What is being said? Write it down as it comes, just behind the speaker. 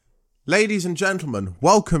Ladies and gentlemen,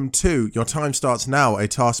 welcome to Your Time Starts Now, a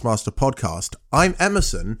Taskmaster podcast. I'm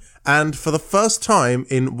Emerson, and for the first time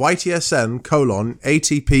in YTSN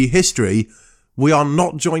ATP history, we are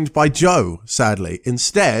not joined by Joe, sadly.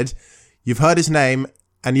 Instead, you've heard his name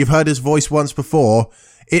and you've heard his voice once before.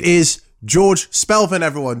 It is George Spelvin,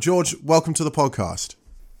 everyone. George, welcome to the podcast.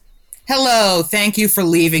 Hello, thank you for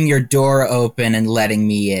leaving your door open and letting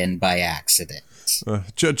me in by accident.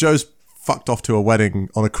 Joe's fucked off to a wedding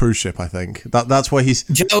on a cruise ship, I think. That's where he's...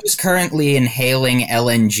 Joe's currently inhaling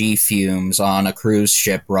LNG fumes on a cruise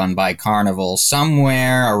ship run by Carnival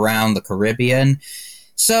somewhere around the Caribbean.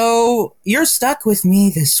 So, you're stuck with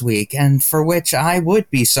me this week, and for which I would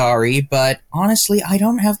be sorry, but honestly, I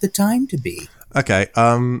don't have the time to be. Okay,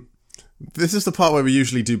 this is the part where we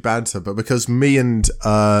usually do banter, but because me and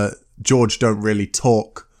George don't really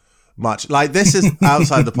talk much, like, this is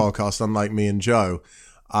outside the podcast, unlike me and Joe.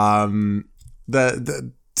 I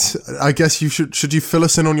guess should you fill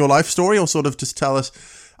us in on your life story, or sort of just tell us?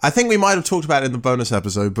 I think we might have talked about it in the bonus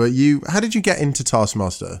episode, but how did you get into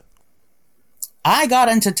Taskmaster? I got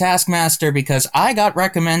into Taskmaster because I got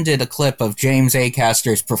recommended a clip of James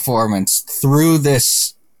Acaster's performance through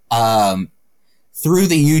this, through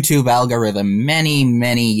the YouTube algorithm many,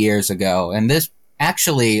 many years ago. And this,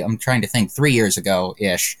 actually, I'm trying to think, 3 years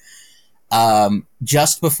ago-ish.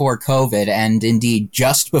 Just before COVID, and indeed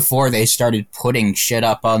just before they started putting shit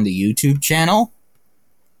up on the YouTube channel.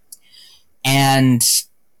 And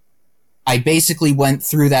I basically went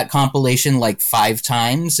through that compilation like 5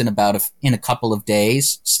 times in a couple of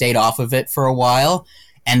days, stayed off of it for a while,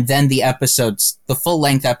 and then the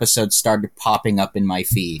full-length episodes started popping up in my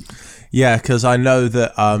feed. Yeah, because I know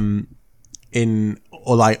that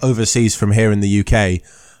overseas from here in the UK,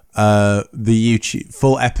 the YouTube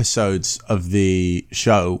full episodes of the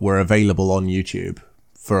show were available on YouTube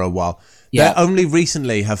for a while. Yeah. Only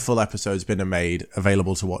recently have full episodes been made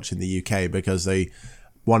available to watch in the UK because they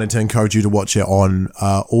wanted to encourage you to watch it on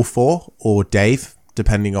All 4 or Dave,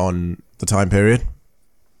 depending on the time period.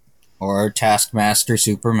 Or Taskmaster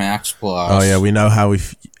Supermax Plus. Oh yeah, we know how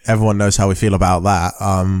everyone knows how we feel about that.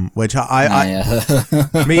 Which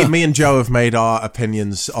me and Joe have made our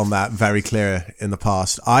opinions on that very clear in the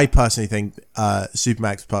past. I personally think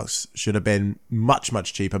Supermax Plus should have been much,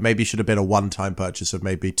 much cheaper. Maybe should have been a one-time purchase of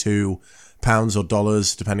maybe £2 or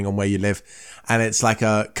dollars, depending on where you live. And it's like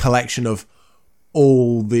a collection of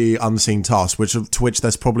all the unseen tasks, to which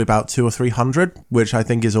there's probably about 200 or 300, which I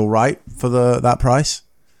think is all right for that price.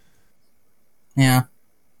 Yeah.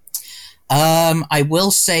 I will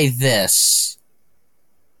say this.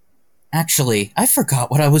 Actually, I forgot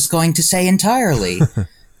what I was going to say entirely.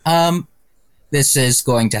 This is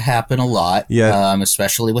going to happen a lot,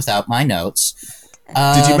 especially without my notes.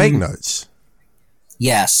 Did you make notes?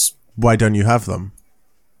 Yes. Why don't you have them?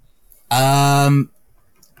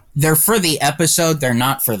 They're for the episode, they're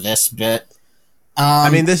not for this bit. I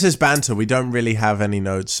mean, this is banter. We don't really have any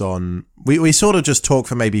notes on... We sort of just talk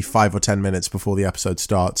for maybe 5 or 10 minutes before the episode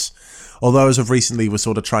starts. Although, as of recently, we're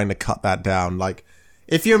sort of trying to cut that down. Like,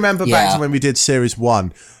 if you remember back to when we did Series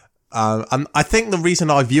 1, and I think the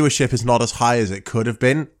reason our viewership is not as high as it could have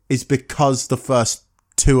been is because the first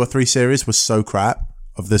 2 or 3 series was so crap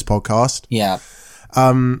of this podcast. Yeah.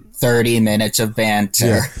 30 minutes of banter.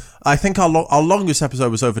 Yeah. I think our longest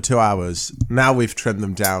episode was over 2 hours. Now we've trimmed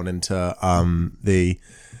them down into the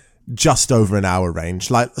just over an hour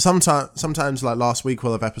range. Like sometimes like last week,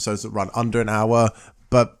 we'll have episodes that run under an hour,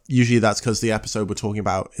 but usually that's because the episode we're talking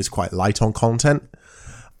about is quite light on content.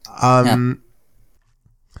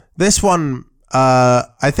 This one,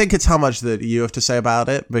 I think it's how much that you have to say about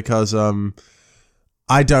it, because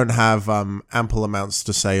I don't have ample amounts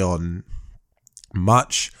to say on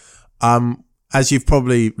much. As you've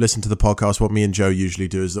probably listened to the podcast, what me and Joe usually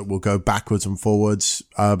do is that we'll go backwards and forwards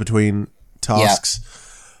between tasks.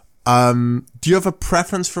 Do you have a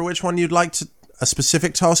preference for which one you'd like to... A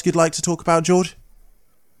specific task you'd like to talk about, George?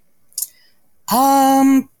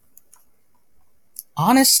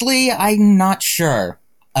 Honestly, I'm not sure.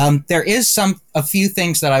 There is a few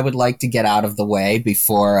things that I would like to get out of the way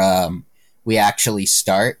before we actually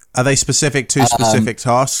start. Are they specific to specific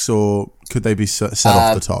tasks, or could they be set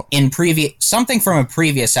off the top? Something from a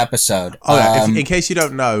previous episode. In case you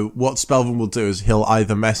don't know, what Spelvin will do is he'll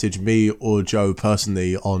either message me or Joe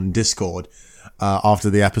personally on Discord after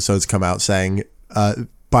the episodes come out saying,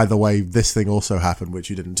 by the way, this thing also happened, which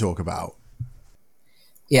you didn't talk about.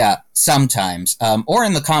 Yeah, sometimes. Or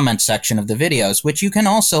in the comments section of the videos, which you can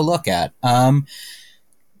also look at.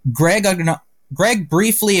 Greg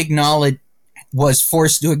briefly was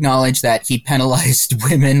forced to acknowledge that he penalized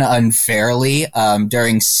women unfairly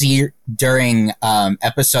during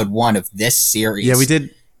episode 1 of this series. Yeah, we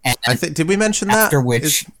did. And did we mention that? After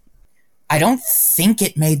which, I don't think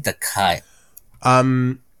it made the cut.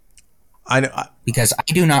 Because I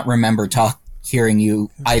do not remember hearing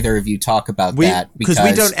either of you talk about that. Because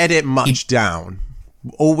we don't edit much down.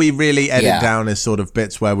 All we really edit down is sort of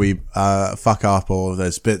bits where we fuck up, or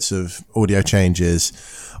there's bits of audio changes,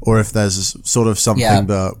 or if there's sort of something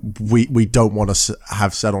that we don't want to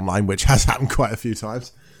have said online, which has happened quite a few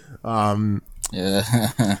times. I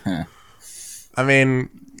mean,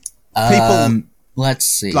 people. Let's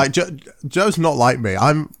see. Like Joe's not like me.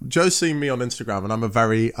 Joe's seen me on Instagram, and I'm a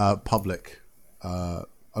very public,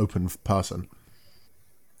 open person.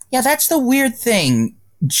 Yeah, that's the weird thing.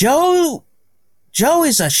 Joe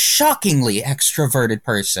is a shockingly extroverted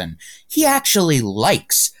person. He actually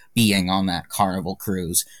likes being on that Carnival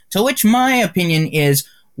cruise. To which my opinion is,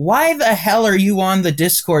 why the hell are you on the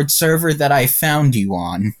Discord server that I found you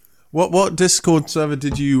on? What Discord server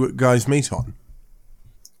did you guys meet on?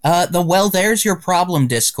 There's Your Problem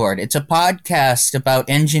Discord. It's a podcast about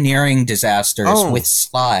engineering disasters with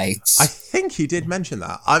slides. I think he did mention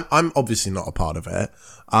that. I'm obviously not a part of it.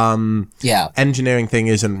 Engineering thing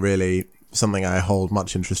isn't really something I hold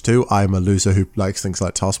much interest to. I'm a loser who likes things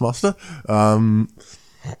like Taskmaster. I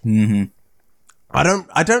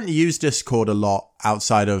don't use Discord a lot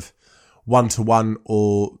outside of one-to-one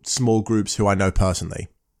or small groups who I know personally,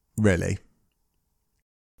 really.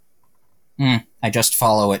 I just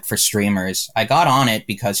follow it for streamers. I got on it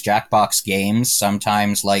because Jackbox Games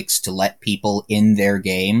sometimes likes to let people in their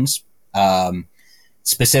games,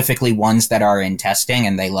 specifically ones that are in testing,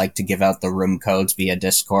 and they like to give out the room codes via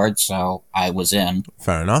Discord, so I was in.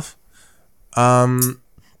 Fair enough. I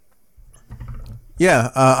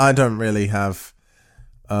don't really have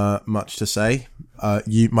much to say.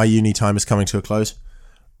 My uni time is coming to a close.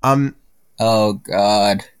 Oh,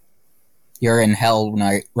 God. You're in hell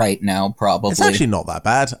right now, probably. It's actually not that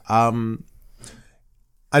bad. I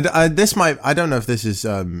don't know if this is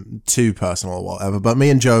too personal or whatever, but me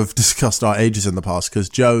and Joe have discussed our ages in the past, because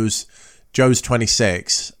Joe's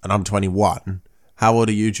 26 and I'm 21. How old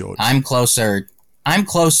are you, George? I'm closer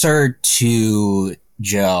to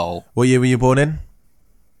Joe. What year were you born in?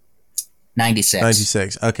 96.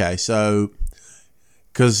 96. Okay, so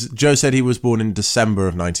because Joe said he was born in December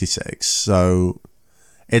of 96, so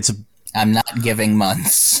I'm not giving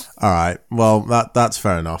months. All right. Well, that's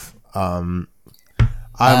fair enough. I'll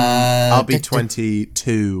be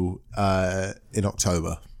 22 in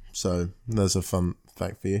October, so there's a fun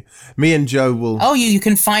fact for you. Me and Joe will. Oh, you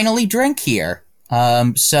can finally drink here.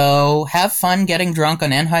 So have fun getting drunk on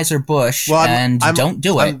Anheuser-Busch, don't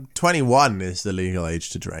do it. 21 is the legal age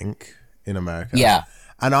to drink in America. Yeah.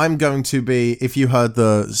 And I'm going to be, if you heard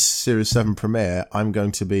the Series 7 premiere, I'm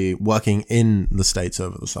going to be working in the States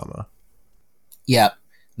over the summer. Yep.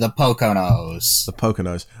 The Poconos. The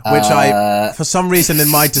Poconos. Which I, for some reason in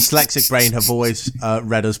my dyslexic brain, have always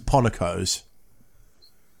read as Ponocos.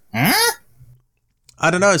 Huh?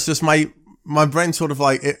 I don't know, it's just my brain sort of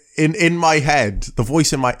like, in my head, the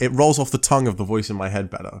voice it rolls off the tongue of the voice in my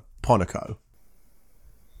head better. Ponoco.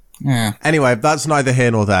 Yeah. Anyway, that's neither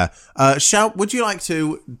here nor there. Would you like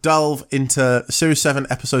to delve into Series 7,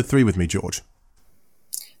 Episode 3 with me, George?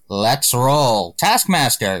 Let's roll.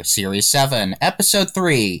 Taskmaster, Series 7, Episode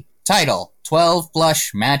 3, title, 12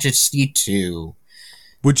 Blush Majesty 2.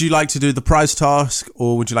 Would you like to do the prize task,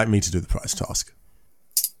 or would you like me to do the prize task?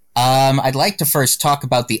 I'd like to first talk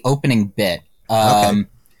about the opening bit. Okay.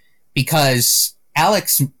 Because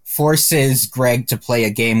Alex forces Greg to play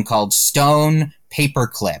a game called Stone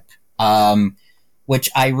Paperclip, which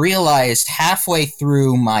I realized halfway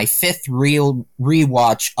through my 5th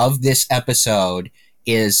rewatch of this episode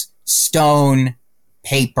is stone,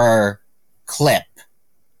 paper, clip,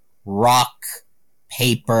 rock,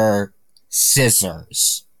 paper,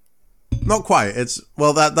 scissors. Not quite.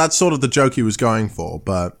 That's sort of the joke he was going for,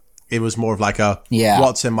 but it was more of like a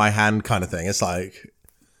what's in my hand kind of thing. It's like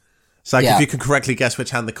if you can correctly guess which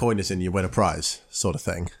hand the coin is in, you win a prize sort of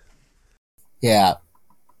thing. Yeah.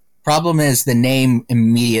 Problem is, the name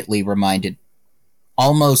immediately reminded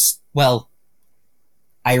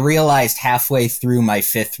I realized halfway through my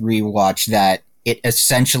 5th rewatch that it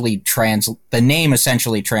essentially the name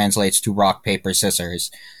essentially translates to rock, paper,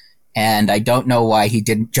 scissors. And I don't know why he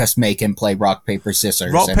didn't just make him play rock, paper,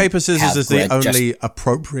 scissors. Rock, paper, scissors is the only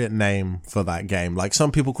appropriate name for that game. Like,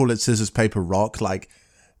 some people call it scissors, paper, rock. Like,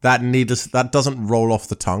 that doesn't roll off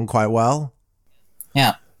the tongue quite well.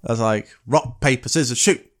 Yeah. That's like, rock, paper, scissors,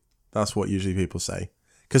 shoot. That's what usually people say.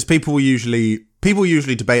 Because people will usually people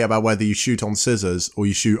usually debate about whether you shoot on scissors or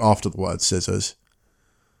you shoot after the word scissors.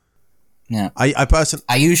 Yeah.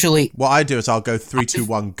 I usually... What I do is I'll go 3, 2,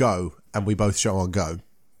 1, go, and we both show on go.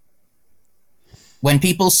 When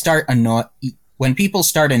people start annoying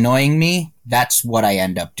me, that's what I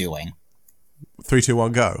end up doing. 3, 2,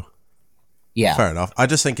 1, go. Yeah. Fair enough. I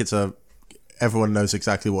just think everyone knows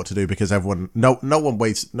exactly what to do because no one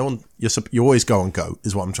waits. You always go on go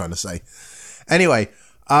is what I'm trying to say. Anyway,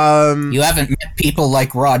 you haven't met people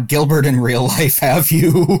like Rod Gilbert in real life, have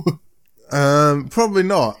you? Probably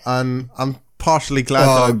not, and I'm partially glad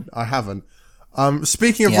that I haven't.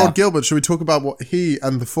 Speaking of Rod Gilbert, should we talk about what he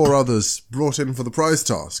and the 4 others brought in for the prize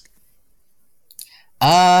task?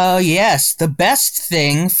 Yes, the best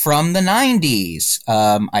thing from the 90s.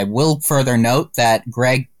 I will further note that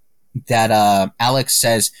Alex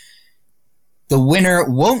says the winner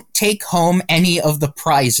won't take home any of the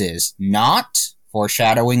prizes, not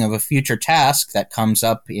foreshadowing of a future task that comes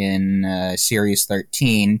up in Series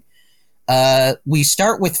 13. We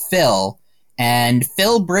start with Phil, and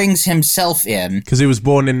Phil brings himself in. Because he was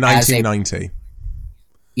born in 1990.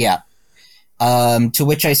 To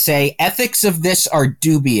which I say, ethics of this are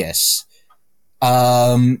dubious.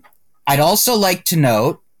 I'd also like to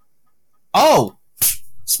note,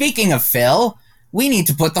 speaking of Phil, we need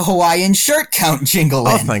to put the Hawaiian shirt count jingle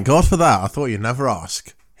in. Oh, thank God for that. I thought you'd never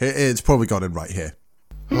ask. It's probably got it right here.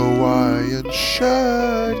 Hawaiian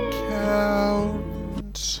shirt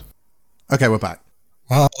count. Okay, we're back.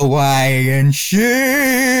 Hawaiian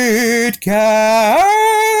shirt count.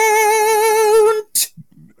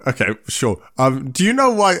 Okay, sure. Do you know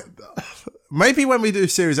why? Maybe when we do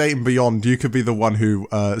Series 8 and beyond, you could be the one who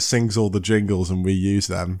sings all the jingles and we use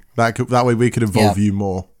them. That way we could involve you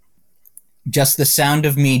more. Just the sound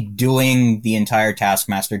of me doing the entire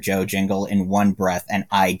Taskmaster Joe jingle in one breath, and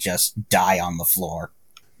I just die on the floor.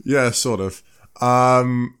 Yeah, sort of.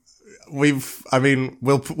 We'll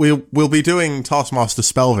be doing Taskmaster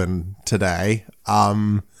Spelvin today.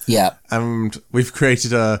 And we've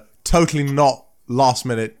created a totally not last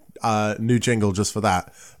minute new jingle just for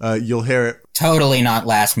that. You'll hear it. Totally not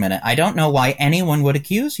last minute. I don't know why anyone would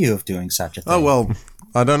accuse you of doing such a thing. Oh, well,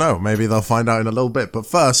 I don't know. Maybe they'll find out in a little bit. But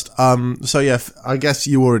first, I guess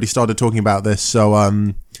you already started talking about this. So,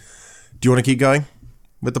 do you want to keep going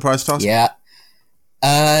with the prize task? Yeah.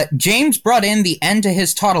 James brought in the end to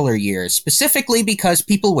his toddler years, specifically because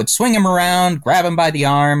people would swing him around, grab him by the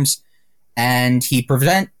arms, and he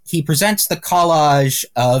presents the collage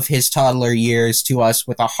of his toddler years to us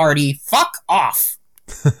with a hearty "fuck off."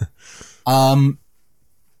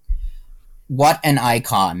 What an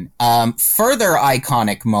icon. Further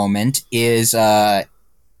iconic moment is the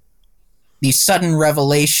sudden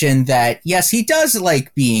revelation that, yes, he does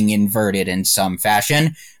like being inverted in some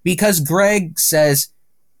fashion, because Greg says...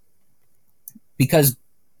 Because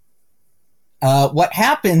what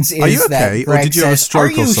happens is Are you okay? that Greg or did you have a says,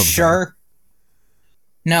 stroke "Are you or something?" sure?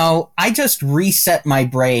 No, I just reset my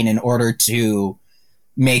brain in order to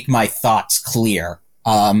make my thoughts clear.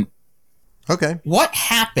 Okay. What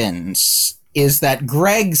happens is that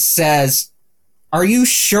Greg says, "Are you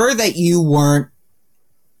sure that you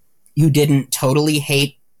didn't totally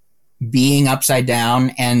hate being upside down?"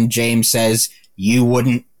 And James says,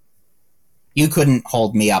 you couldn't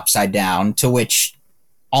hold me upside down, to which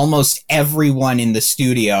almost everyone in the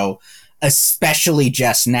studio, especially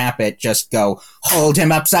Jess Knappett, just go, "Hold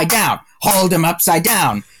him upside down! Hold him upside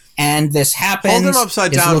down!" And this happens. Hold him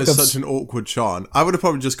upside down is such an awkward chant. I would have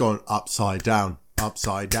probably just gone upside down,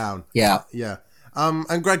 upside down. Yeah. Yeah.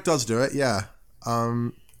 And Greg does do it, yeah.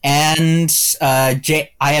 And I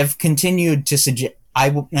have continued to suggest...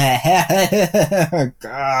 God.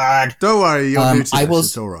 Don't worry, you're new to this.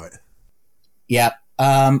 It's all right. Yep.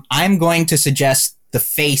 I'm going to suggest the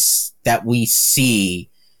face that we see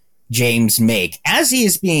James make as he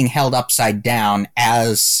is being held upside down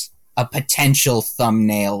as a potential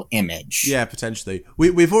thumbnail image. Yeah, potentially.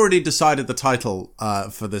 We've already decided the title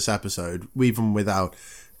for this episode, even without...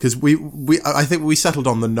 Because I think we settled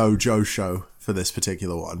on the No Joe Show for this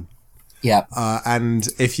particular one. Yep. And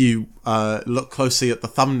if you look closely at the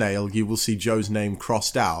thumbnail, you will see Joe's name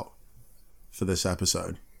crossed out for this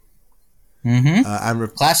episode. Mm-hmm.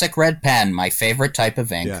 Classic red pen, my favorite type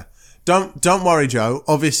of ink. Yeah. Don't worry, Joe.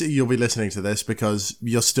 Obviously, you'll be listening to this because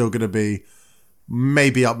you're still going to be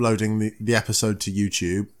maybe uploading the episode to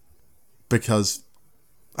YouTube. Because,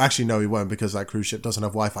 actually, no, he won't because that cruise ship doesn't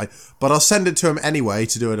have Wi-Fi. But I'll send it to him anyway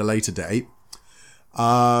to do at a later date.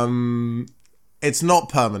 It's not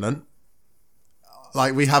permanent.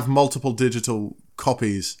 Like, we have multiple digital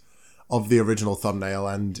copies of the original thumbnail,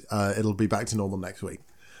 and it'll be back to normal next week.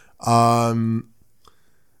 Yeah,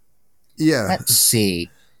 Yeah. Let's see.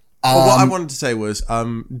 Well, what I wanted to say was,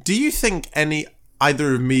 do you think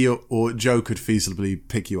either of me or Joe could feasibly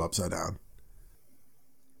pick you upside down?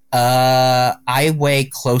 I weigh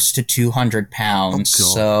close to 200 pounds,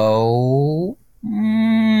 so...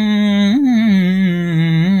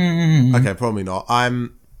 Okay, probably not.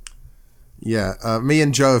 Me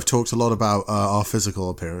and Joe have talked a lot about our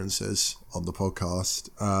physical appearances on the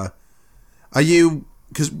podcast. Are you...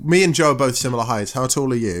 Because me and Joe are both similar heights. How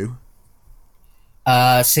tall are you?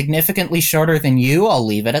 Significantly shorter than you. I'll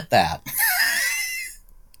leave it at that.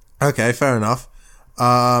 Okay, fair enough.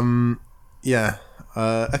 Okay.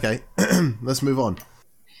 Let's move on.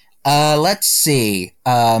 Let's see.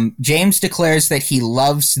 James declares that he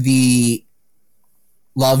loves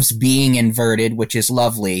being inverted, which is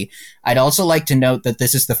lovely. I'd also like to note that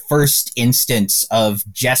this is the first instance of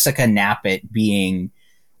Jessica Knappett being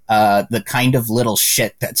the kind of little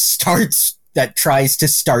shit that tries to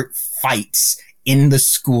start fights in the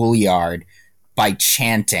schoolyard by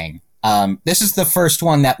chanting. This is the first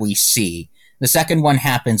one that we see. The second one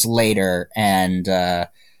happens later, and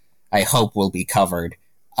I hope will be covered.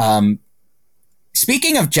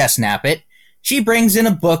 Speaking of Jess Knappett, she brings in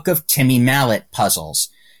a book of Timmy Mallet puzzles.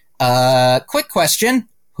 Quick question.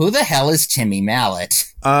 Who the hell is Timmy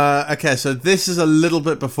Mallet? Okay, so this is a little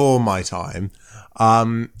bit before my time.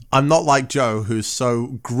 I'm not like Joe, who's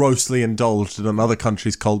so grossly indulged in another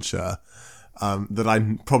country's culture that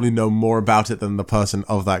I probably know more about it than the person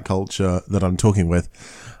of that culture that I'm talking with.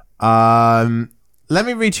 Let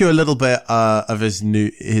me read you a little bit of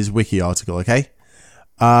his wiki article, okay?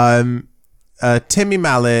 Timmy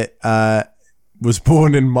Mallet was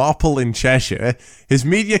born in Marple in Cheshire. His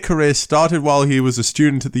media career started while he was a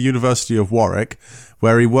student at the University of Warwick,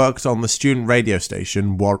 where he worked on the student radio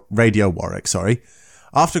station, Radio Warwick, sorry.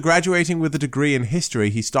 After graduating with a degree in history,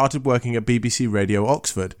 he started working at BBC Radio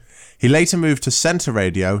Oxford. He later moved to Centre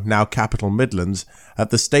Radio, now Capital Midlands, as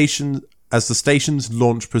the station's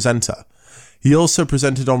launch presenter. He also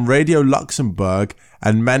presented on Radio Luxembourg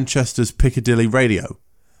and Manchester's Piccadilly Radio.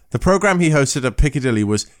 The programme he hosted at Piccadilly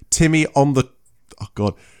was Timmy on the... Oh,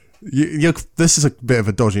 God. This is a bit of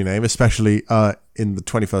a dodgy name, especially in the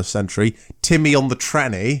 21st century. Timmy on the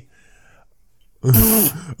Tranny.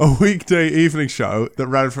 A weekday evening show that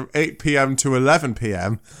ran from 8 p.m. to 11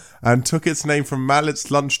 p.m. and took its name from Mallet's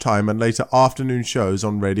lunchtime and later afternoon shows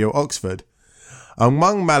on Radio Oxford.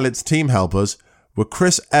 Among Mallet's team helpers were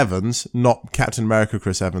Chris Evans, not Captain America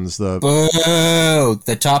Chris Evans, the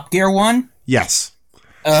Top Gear one? Yes.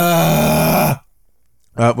 Were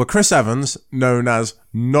Chris Evans, known as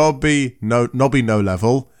Nobby No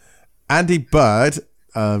Level, Andy Bird,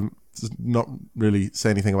 not really say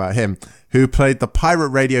anything about him, who played the pirate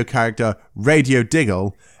radio character Radio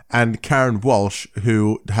Diggle, and Karen Walsh,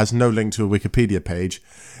 who has no link to a Wikipedia page,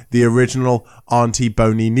 the original Auntie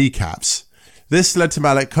Boney Kneecaps. This led to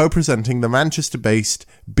Mallet co-presenting the Manchester-based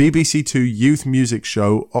BBC Two youth music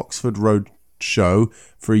show Oxford Road Show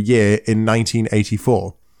for a year in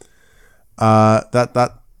 1984.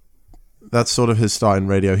 That's sort of his start in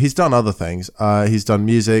radio. He's done other things. He's done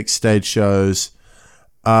music, stage shows,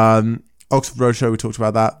 Oxford Road Show, we talked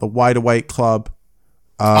about that, the Wide Awake Club.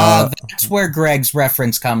 That's where Greg's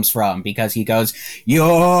reference comes from, because he goes,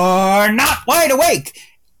 "You're not wide awake,"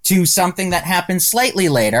 to something that happens slightly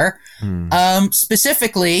later.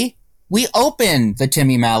 Specifically, we open the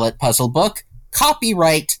Timmy Mallet puzzle book,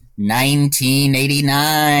 copyright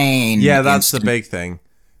 1989. Yeah, that's the big thing.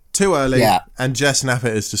 Too early, and Jess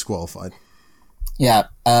Knappett is disqualified. Yeah.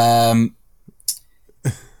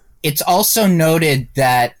 It's also noted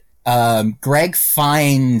that Greg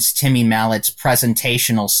finds Timmy Mallet's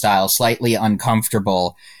presentational style slightly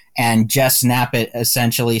uncomfortable, and Jess Knappett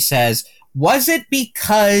essentially says, was it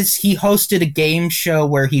because he hosted a game show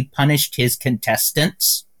where he punished his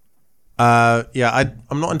contestants? I'm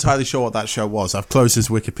not entirely sure what that show was. I've closed his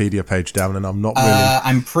Wikipedia page down, and I'm not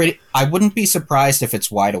really... I wouldn't be surprised if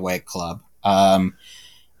it's Wide Awake Club.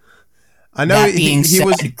 I know that being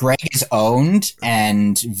said, Greg is owned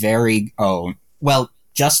and very owned. Well,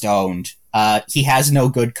 just owned. He has no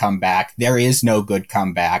good comeback. There is no good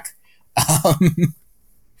comeback.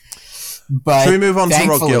 But should we move on to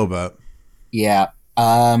Rod Gilbert? Yeah.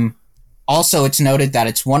 Also, it's noted that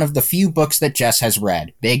it's one of the few books that Jess has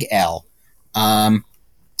read. Big L.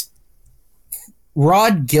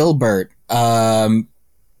 Rod Gilbert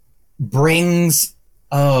brings...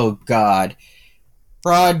 Oh, God.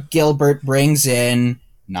 Rod Gilbert brings in,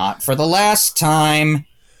 not for the last time,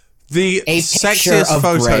 the sexiest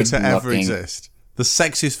photo to ever exist. The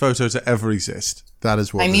sexiest photo to ever exist. That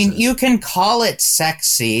is what you can call it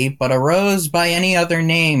sexy, but a rose by any other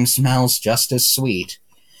name smells just as sweet.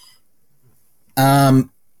 Long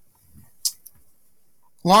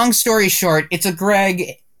story short, it's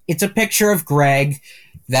a picture of Greg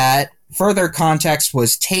that, further context,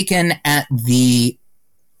 was taken at the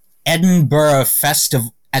Edinburgh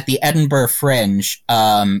Fringe,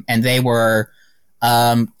 and they were,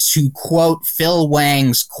 to quote Phil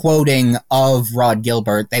Wang's quoting of Rod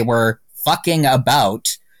Gilbert, they were fucking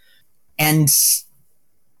about, and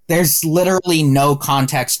there's literally no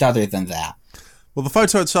context other than that. Well, the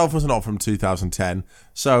photo itself was not from 2010,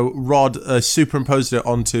 so Rod superimposed it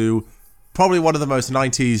onto probably one of the most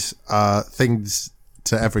 90s things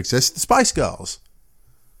to ever exist, the Spice Girls.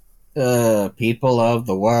 People of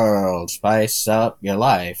the world, spice up your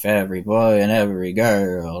life. Every boy and every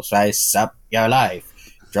girl, spice up your life.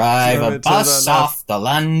 Drive a bus off the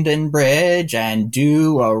London Bridge and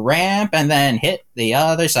do a ramp and then hit the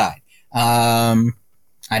other side. I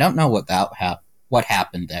don't know what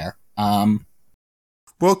happened there.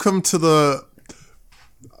 Welcome to the...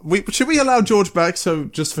 should we allow George back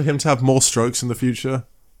just for him to have more strokes in the future?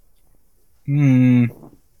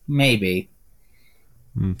 Maybe.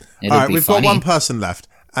 Alright, we've got one person left,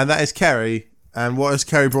 and that is Kerry. And what has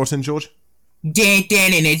Kerry brought in, George? Don't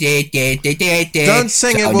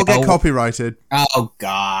sing it, we'll get copyrighted. Oh,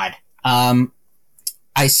 God.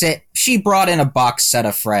 I said she brought in a box set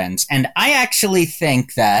of Friends, and I actually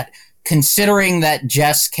think that, considering that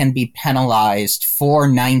Jess can be penalized for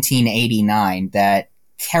 1989, that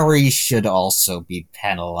Kerry should also be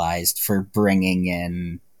penalized for bringing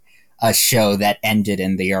in a show that ended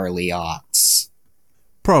in the early aughts.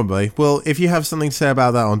 Probably. Well, if you have something to say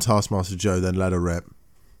about that on Taskmaster Joe, then let her rip.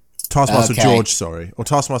 Taskmaster George, sorry. Or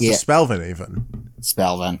Taskmaster Spelvin, even.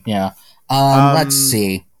 Spelvin, yeah. Let's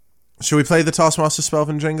see. Should we play the Taskmaster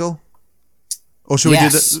Spelvin jingle? Or should we do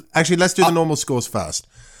the... Actually, let's do the normal scores first.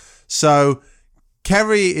 So,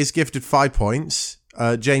 Kerry is gifted 5 points.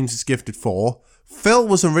 James is gifted 4. Phil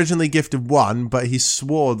was originally gifted 1, but he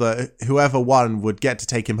swore that whoever won would get to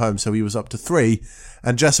take him home, so he was up to 3.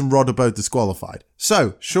 And Jess and Rod are both disqualified.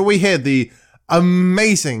 So, shall we hear the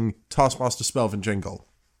amazing Taskmaster Spelvin jingle?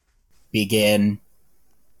 Begin.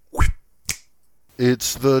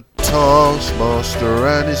 It's the Taskmaster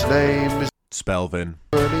and his name is Spelvin.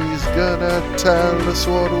 And he's gonna tell us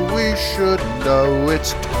what we should know.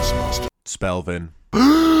 It's Taskmaster. Spelvin.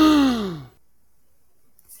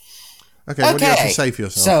 Okay, what do you have to say for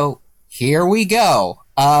yourself? So, here we go.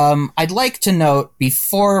 I'd like to note,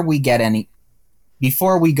 before we go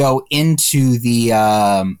into the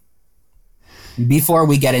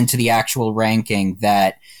actual ranking,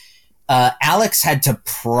 that Alex had to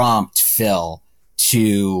prompt Phil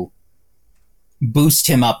to boost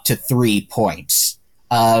him up to 3 points.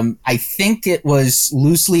 I think it was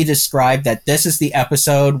loosely described that this is the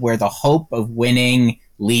episode where the hope of winning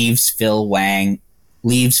leaves Phil Wang's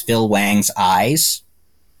eyes,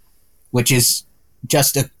 which is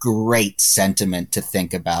just a great sentiment to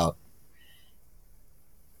think about.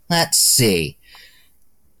 Let's see.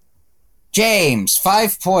 James,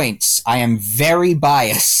 5 points. I am very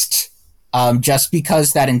biased. Just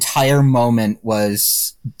because that entire moment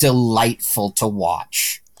was delightful to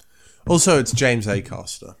watch. Also, it's James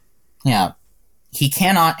Acaster. Yeah. He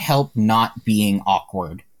cannot help not being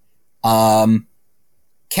awkward.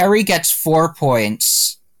 Kerry gets 4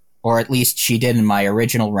 points, or at least she did in my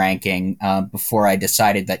original ranking, before I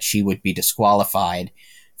decided that she would be disqualified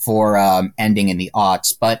for ending in the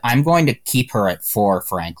aughts, but I'm going to keep her at 4,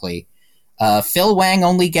 frankly. Phil Wang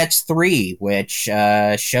only gets 3, which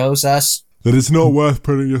shows us that it's not worth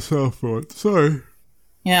putting yourself on. Sorry.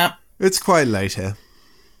 Yeah. It's quite late here.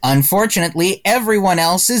 Unfortunately, everyone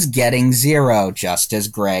else is getting 0, just as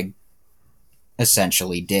Greg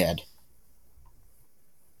essentially did.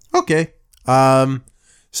 Okay.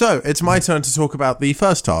 So, it's my turn to talk about the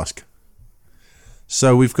first task.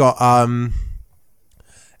 So, we've got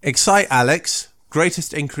Excite Alex.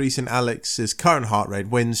 Greatest increase in Alex's current heart rate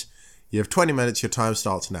wins. You have 20 minutes. Your time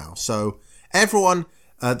starts now. So, everyone...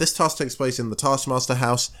 this task takes place in the Taskmaster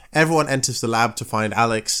house. Everyone enters the lab to find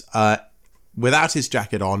Alex without his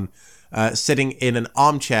jacket on, sitting in an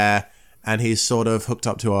armchair, and he's sort of hooked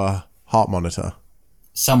up to a heart monitor.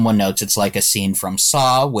 Someone notes it's like a scene from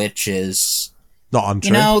Saw, which is... not untrue.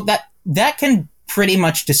 You know, that can pretty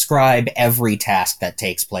much describe every task that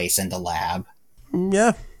takes place in the lab.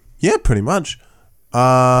 Yeah, pretty much.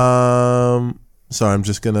 Sorry, I'm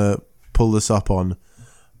just going to pull this up on...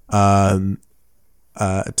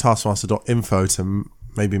 taskmaster.info to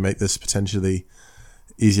maybe make this potentially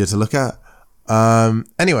easier to look at.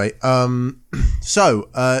 Anyway, so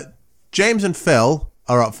James and Phil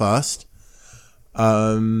are up first.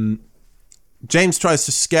 James tries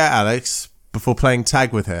to scare Alex before playing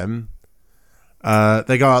tag with him.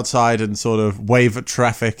 They go outside and sort of wave at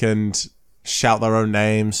traffic and shout their own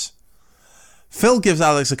names. Phil gives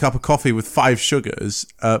Alex a cup of coffee with 5 sugars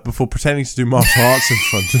before pretending to do martial arts in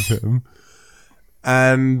front of him.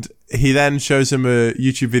 And he then shows him a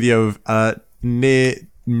YouTube video of near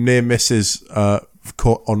misses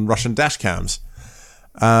caught on Russian dash cams.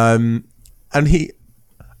 And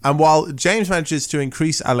while James manages to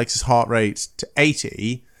increase Alex's heart rate to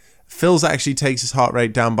 80, Phil's actually takes his heart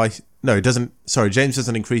rate down by... No, it doesn't... Sorry, James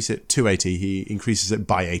doesn't increase it to 80. He increases it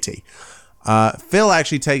by 80. Phil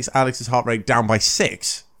actually takes Alex's heart rate down by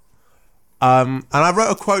 6. And I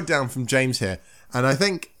wrote a quote down from James here. And I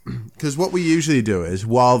think... Because what we usually do is,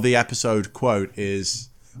 while the episode quote is...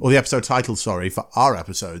 Or the episode title, sorry, for our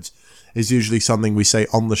episodes... is usually something we say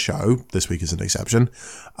on the show. This week is an exception.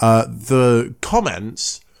 The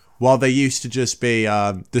comments, while they used to just be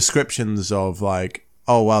descriptions of like,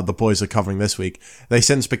 oh, wow, the boys are covering this week, they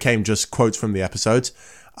since became just quotes from the episodes.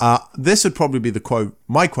 This would probably be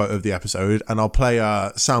my quote of the episode, and I'll play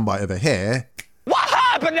a soundbite of it here.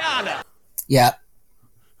 WAAHAA BANANA! Yeah.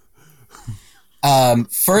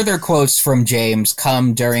 Further quotes from James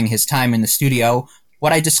come during his time in the studio.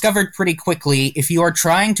 What I discovered pretty quickly, if you are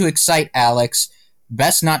trying to excite Alex,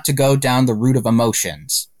 best not to go down the route of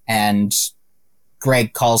emotions. And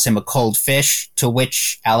Greg calls him a cold fish, to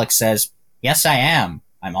which Alex says, yes, I am.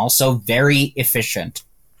 I'm also very efficient.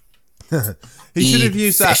 He should have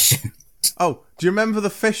used that. Oh, do you remember the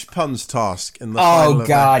fish puns task in the Oh,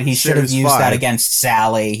 God, he should have used that against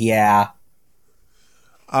Sally, yeah.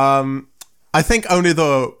 I think only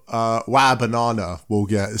the WAAHAA Banana will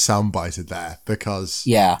get soundbited there because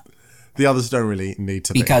the others don't really need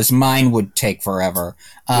to because mine would take forever.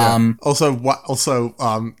 Also,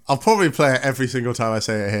 I'll probably play it every single time I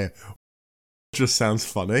say it here. It just sounds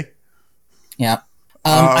funny. Yeah.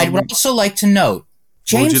 I would also like to note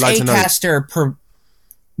James Acaster,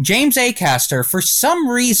 for some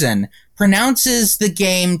reason, pronounces the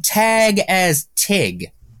game tag as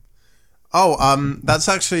Tig. Oh, that's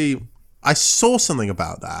actually... I saw something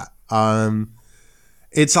about that.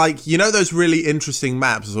 It's like, you know, those really interesting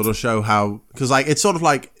maps sort of show how, because like it's sort of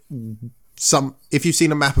like if you've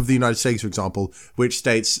seen a map of the United States, for example, which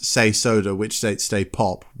states say soda, which states say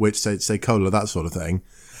pop, which states say cola, that sort of thing.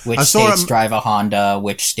 Which states drive a Honda,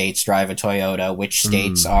 which states drive a Toyota, which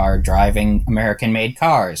states are driving American-made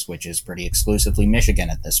cars, which is pretty exclusively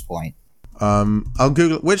Michigan at this point. I'll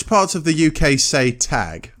Google which parts of the UK say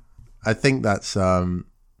tag. I think that's something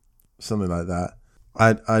like that.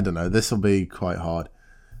 I don't know. This will be quite hard.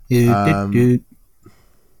 I'll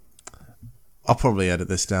probably edit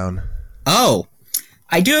this down. Oh,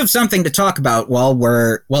 I do have something to talk about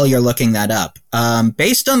while you're looking that up.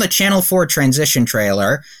 Based on the Channel 4 transition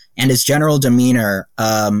trailer and his general demeanor,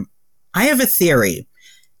 I have a theory.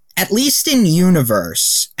 At least in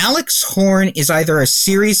universe, Alex Horn is either a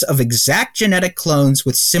series of exact genetic clones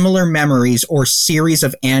with similar memories or series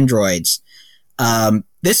of androids.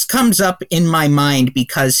 This comes up in my mind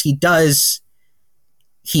because he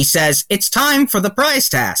says, it's time for the prize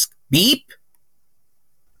task. Beep.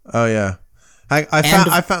 Oh, yeah. I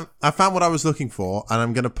found what I was looking for, and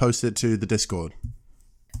I'm going to post it to the Discord.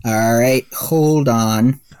 All right, hold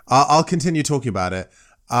on. I'll continue talking about it.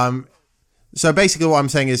 So basically what I'm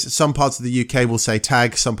saying is some parts of the UK will say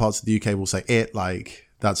tag, some parts of the UK will say it, like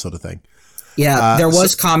that sort of thing. Yeah, there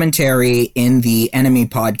was commentary in the Enemy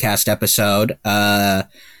podcast episode,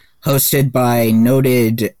 hosted by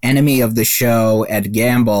noted enemy of the show, Ed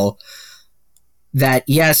Gamble, that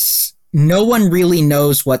yes, no one really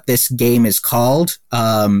knows what this game is called.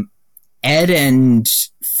 Ed and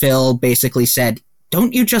Phil basically said,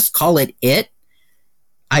 don't you just call it it?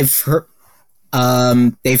 I've heard,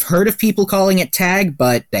 they've heard of people calling it tag,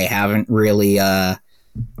 but they haven't really, but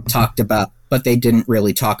they didn't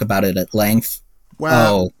really talk about it at length.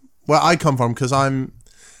 Where I come from, because I'm...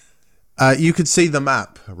 you could see the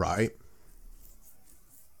map, right?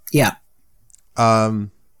 Yeah. I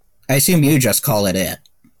assume you just call it it.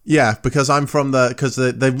 Yeah, because I'm from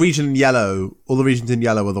the region in yellow, all the regions in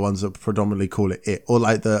yellow are the ones that predominantly call it it, or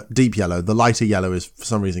like the deep yellow. The lighter yellow is, for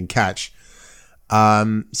some reason, catch.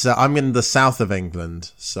 So I'm in the south of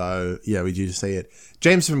England, so yeah, we do say it.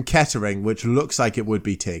 James from Kettering, which looks like it would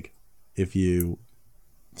be Tig, if you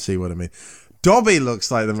see what I mean. Dobby looks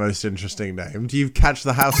like the most interesting name. Do you catch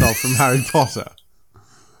the house elf from Harry Potter?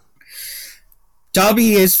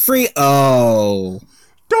 Dobby is free. Oh.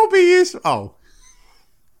 Dobby is... Oh.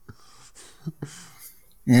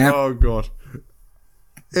 Yep. Oh, God.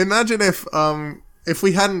 Imagine if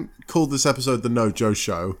we hadn't called this episode the No Joe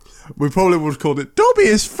Show, we probably would have called it Dobby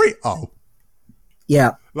is free. Oh.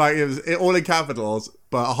 Yeah. Like, it was all in capitals.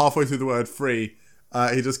 but halfway through the word free,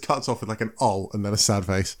 he just cuts off with like an "ol" and then a sad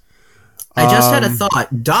face. I just had a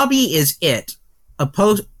thought. Dobby is it.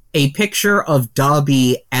 A picture of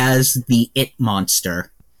Dobby as the it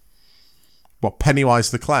monster. What,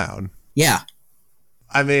 Pennywise the Clown? Yeah.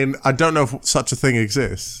 I mean, I don't know if such a thing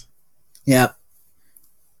exists. Yep.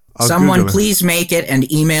 I'll Someone Google it. please make it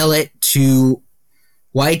and email it to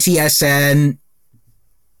ytsn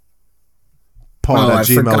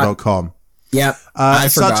pod@gmail.com. Yep.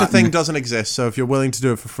 Such a thing doesn't exist, so if you're willing to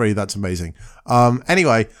do it for free, that's amazing.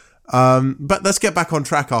 Anyway, but let's get back on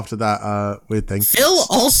track after that weird thing. Phil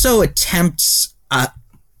also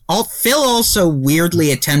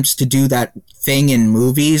weirdly attempts to do that thing in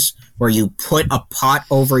movies where you put a pot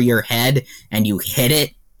over your head and you hit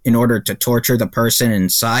it in order to torture the person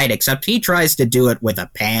inside, except he tries to do it with a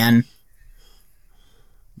pan.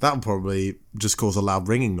 That would probably just cause a loud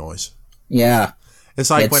ringing noise. Yeah. It's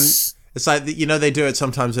like they do it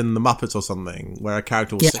sometimes in the Muppets or something, where a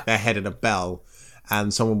character will stick their head in a bell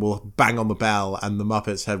and someone will bang on the bell and the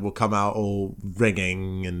Muppet's head will come out all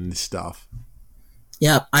ringing and stuff.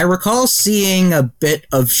 Yeah, I recall seeing a bit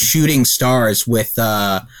of Shooting Stars with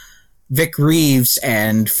Vic Reeves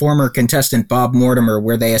and former contestant Bob Mortimer,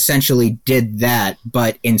 where they essentially did that,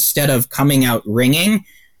 but instead of coming out ringing,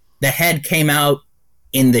 the head came out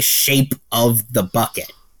in the shape of the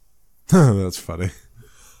bucket. That's funny.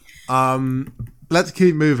 Let's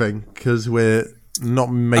keep moving, because we're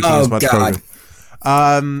not making as much progress.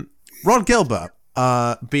 Rod Gilbert,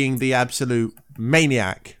 being the absolute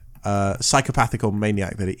maniac, psychopathical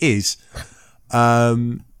maniac that he is,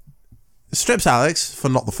 strips Alex for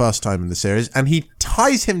not the first time in the series, and he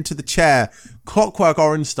ties him to the chair, Clockwork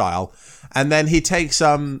Orange style, and then he takes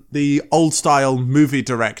the old style movie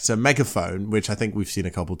director megaphone, which I think we've seen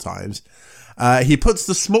a couple times. He puts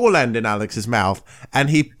the small end in Alex's mouth, and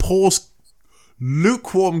he pours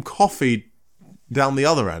lukewarm coffee down the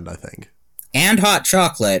other end, I think. And hot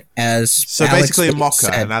chocolate, so Alex basically a mocha,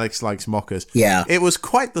 said. and Alex likes mochas. Yeah. It was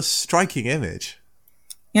quite the striking image.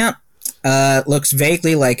 Yep. Looks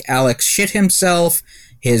vaguely like Alex shit himself.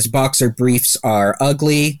 His boxer briefs are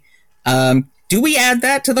ugly. Do we add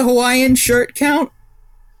that to the Hawaiian shirt count?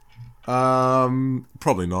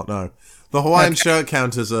 Probably not, no. The Hawaiian shirt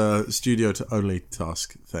count is a studio-only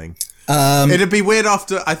task thing. It'd be weird I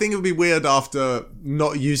think it would be weird after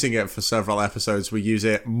not using it for several episodes. We use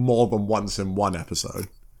it more than once in one episode.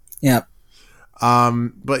 Yep.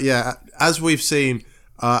 But yeah, as we've seen,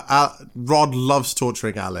 Rod loves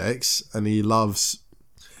torturing Alex, and he loves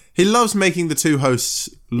making the two hosts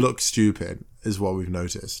look stupid, is what we've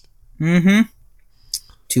noticed. Mm-hmm.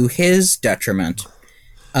 To his detriment.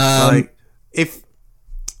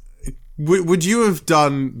 Would you have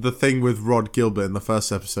done the thing with Rod Gilbert in the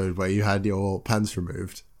first episode where you had your pants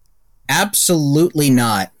removed? Absolutely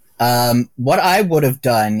not. What I would have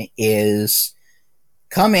done is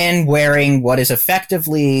come in wearing what is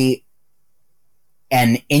effectively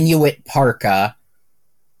an Inuit parka,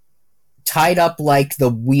 tied up like the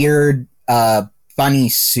weird bunny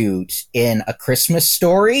suit in A Christmas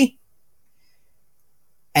Story,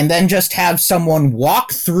 and then just have someone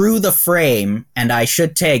walk through the frame, and I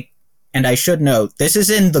should note, this is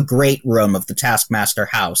in the great room of the Taskmaster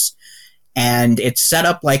house, and it's set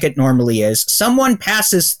up like it normally is. Someone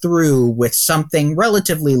passes through with something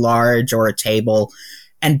relatively large or a table,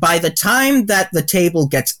 and by the time that the table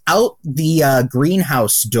gets out the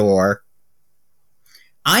greenhouse door,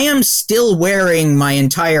 I am still wearing my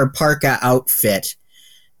entire parka outfit,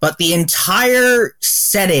 but the entire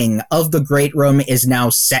setting of the great room is now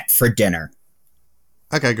set for dinner.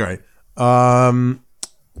 Okay, great.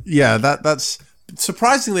 Yeah, that's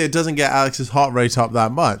surprisingly it doesn't get Alex's heart rate up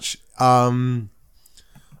that much. Only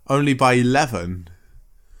by 11.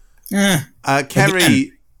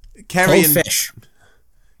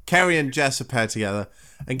 Kerry and Jess are paired together,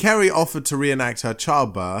 and Kerry offered to reenact her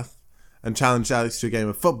childbirth and challenged Alex to a game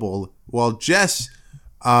of football, while Jess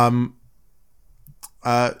tried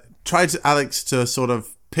to Alex to sort of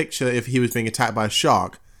picture if he was being attacked by a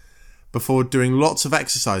shark before doing lots of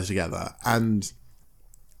exercise together, and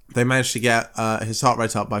they managed to get his heart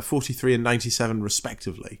rate up by 43 and 97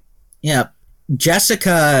 respectively. Yeah.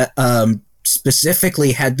 Jessica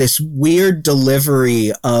specifically had this weird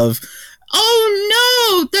delivery of,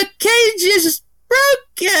 "Oh no, the cage is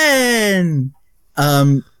broken!"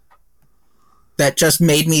 That just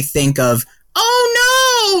made me think of,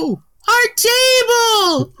 "Oh no, our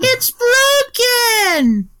table, it's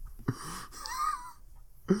broken!"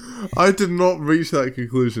 I did not reach that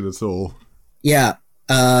conclusion at all. Yeah.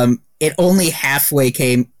 It only halfway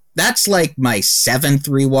came. That's like my 7th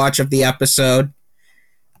rewatch of the episode.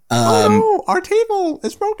 Oh no, our table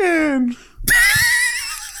is broken.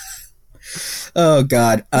 Oh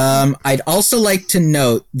God. I'd also like to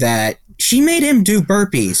note that she made him do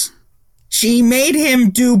burpees.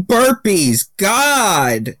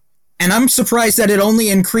 God. And I'm surprised that it only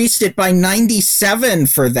increased it by 97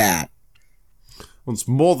 for that. Well, it's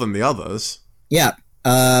more than the others. Yeah.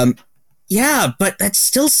 Yeah, but that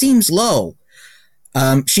still seems low.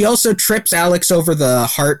 She also trips Alex over the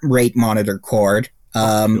heart rate monitor cord.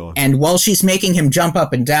 And while she's making him jump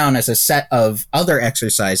up and down as a set of other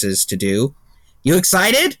exercises to do, you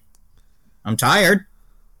excited? I'm tired.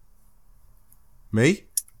 Me?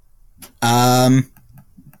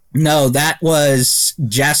 No, that was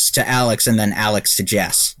Jess to Alex and then Alex to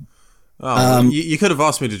Jess. Oh, you could have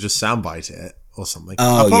asked me to just soundbite it or something.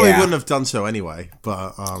 Oh, I probably yeah. wouldn't have done so anyway,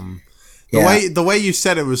 but the way you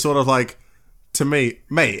said it was sort of like, to me,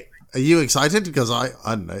 mate, are you excited? Because I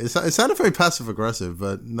don't know. It sounded very passive aggressive,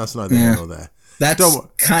 but that's neither here nor there. Don't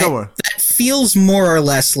worry. That feels more or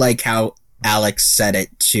less like how Alex said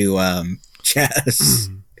it to Jess.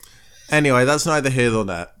 Anyway, that's neither here nor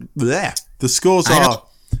there. Blech. The scores are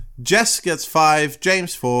Jess gets 5,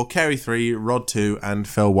 James 4, Kerry 3, Rod 2, and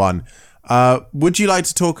Phil 1. Would you like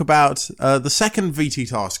to talk about the second VT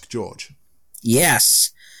task, George?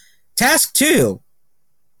 Yes. Task 2.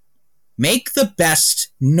 Make the best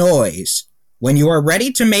noise. When you are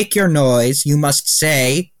ready to make your noise, you must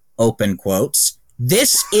say, open quotes,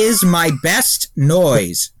 "This is my best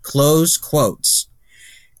noise," close quotes.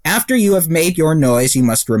 After you have made your noise, you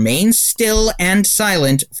must remain still and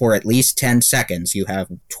silent for at least 10 seconds. You have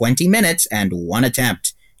 20 minutes and 1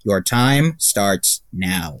 attempt. Your time starts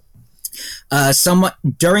now.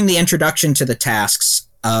 During the introduction to the tasks,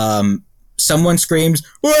 someone screams,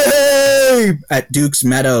 "Way!" at Duke's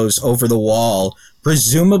Meadows over the wall,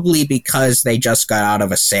 presumably because they just got out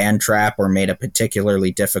of a sand trap or made a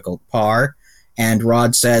particularly difficult par. And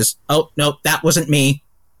Rod says, "Oh, no, that wasn't me."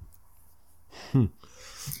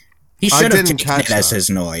 He should have taken it as his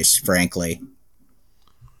noise, frankly.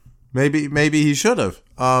 Maybe he should have.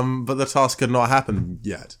 But the task had not happened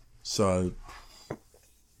yet, so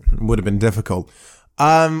it would have been difficult.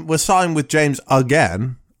 We're starting with James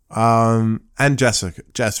again, and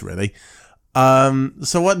Jess really.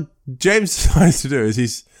 So what James decides to do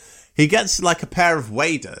is he gets like a pair of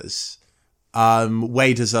waders.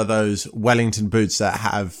 Waders are those Wellington boots that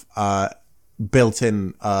have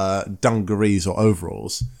built-in dungarees or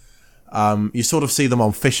overalls. You sort of see them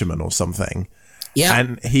on fishermen or something. Yeah.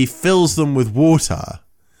 And he fills them with water.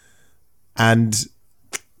 And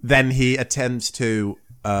then he attempts to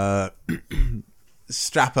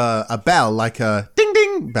strap a bell, like a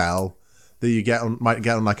ding-ding bell that you might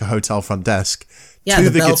get on like a hotel front desk, to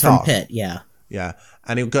the bell guitar. From Pitt, yeah. Yeah.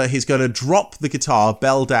 And he's going to drop the guitar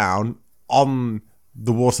bell down on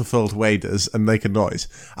the water-filled waders and make a noise.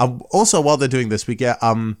 Also, while they're doing this, we get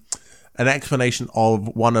an explanation of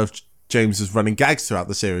one of James's running gags throughout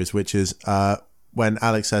the series, which is when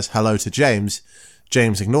Alex says hello to James,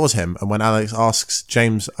 James ignores him, and when Alex asks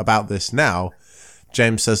James about this now,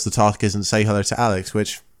 James says the task isn't say hello to Alex,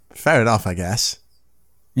 which, fair enough, I guess.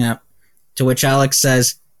 Yeah. To which Alex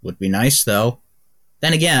says, "Would be nice, though."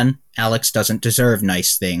 Then again, Alex doesn't deserve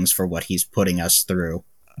nice things for what he's putting us through.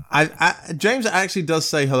 James actually does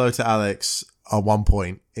say hello to Alex at one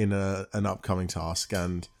point in an upcoming task,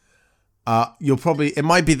 and it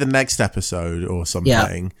might be the next episode or something.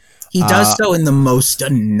 Yeah. He does so in the most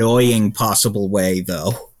annoying possible way,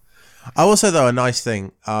 though. I will say, though, a nice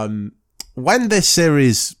thing. When this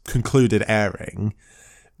series concluded airing,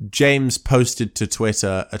 James posted to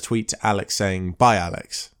Twitter a tweet to Alex saying, "Bye,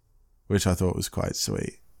 Alex," which I thought was quite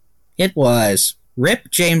sweet. It was. Rip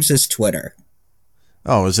James's Twitter.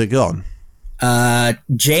 Oh, is it gone?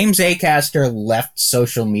 James Acaster left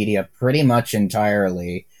social media pretty much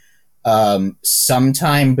entirely.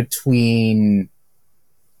 Sometime between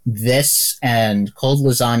this and Cold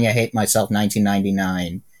Lasagna Hate Myself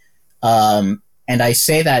 1999. And I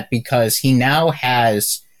say that because he now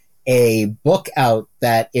has a book out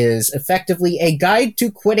that is effectively a guide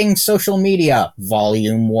to quitting social media,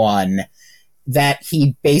 Volume 1, that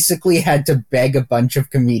he basically had to beg a bunch of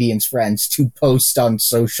comedians' friends to post on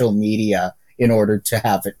social media in order to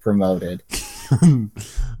have it promoted.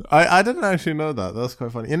 I didn't actually know that. That's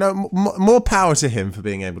quite funny. You know, more power to him for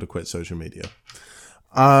being able to quit social media.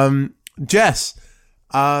 Jess,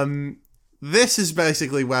 this is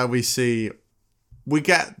basically where we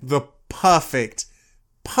get the perfect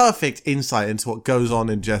insight into what goes on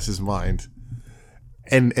in Jess's mind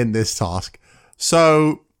in this task.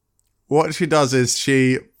 So what she does is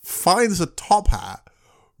she finds a top hat,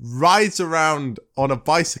 rides around on a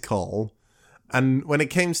bicycle, And when it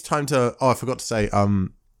came time to, I forgot to say,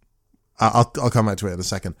 I'll come back to it in a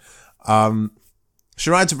second. She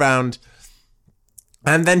rides around,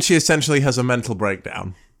 and then she essentially has a mental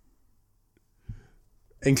breakdown.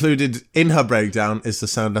 Included in her breakdown is the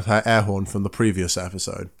sound of her air horn from the previous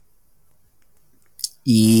episode.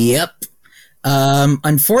 Yep.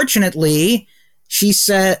 Unfortunately, she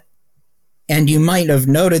said, and you might have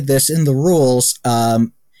noted this in the rules,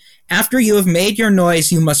 after you have made your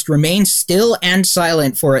noise, you must remain still and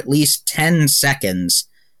silent for at least 10 seconds.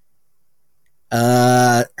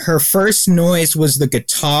 Her first noise was the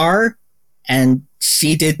guitar, and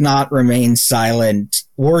she did not remain silent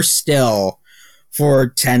or still for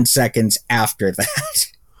 10 seconds after that.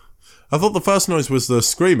 I thought the first noise was the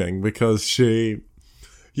screaming, because she...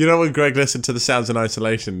 You know when Greg listened to the sounds in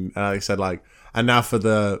isolation, he said, like, and now for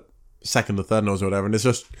the second or third noise or whatever, and it's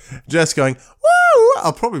just Jess going, woo!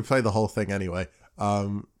 I'll probably play the whole thing anyway.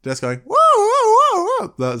 Jess going, woo, woo, woo,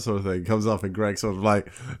 woo! That sort of thing comes up, and Greg sort of, like,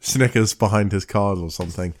 snickers behind his cars or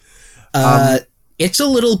something. It's a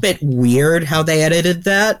little bit weird how they edited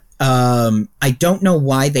that. I don't know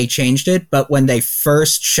why they changed it, but when they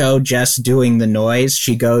first show Jess doing the noise,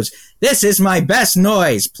 she goes, "This is my best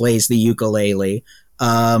noise," plays the ukulele.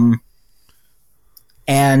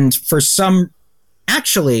 And for some,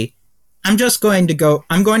 actually, I'm going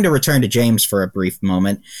to return to James for a brief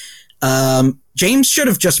moment. James should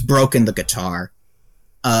have just broken the guitar.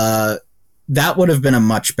 That would have been a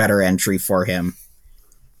much better entry for him.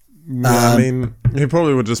 Yeah, I mean, he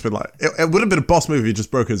probably would have just been like, it would have been a boss move if he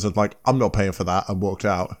just broke it and said, like, I'm not paying for that, and walked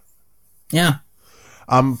out. Yeah.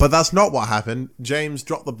 But that's not what happened. James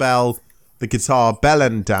dropped the bell, the guitar, bell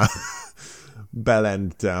end down. Bell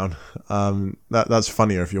end down. That's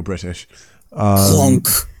funnier if you're British. Clunk.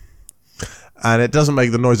 And it doesn't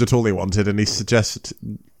make the noise at all he wanted, and he suggests,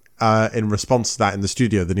 in response to that in the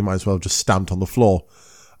studio, that he might as well have just stamped on the floor.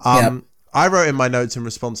 Yep. I wrote in my notes in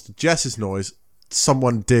response to Jess's noise,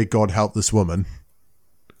 "Someone, dear God, help this woman."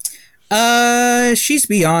 She's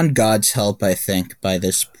beyond God's help, I think, by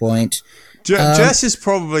this point. Jess is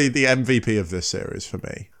probably the MVP of this series for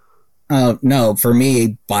me. Oh, no, for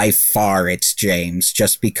me, by far, it's James,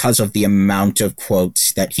 just because of the amount of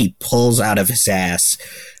quotes that he pulls out of his ass.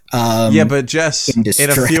 Yeah, but Jess, in a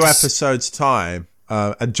distress. few episodes' time,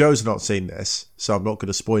 and Joe's not seen this, so I'm not going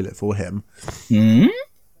to spoil it for him. Hmm?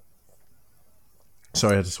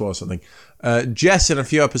 Sorry, I had to swallow something. Jess, in a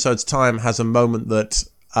few episodes' time, has a moment that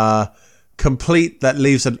that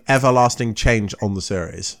leaves an everlasting change on the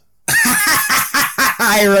series.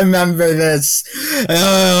 I remember this.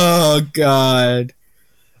 Oh, God.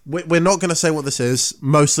 We're not going to say what this is,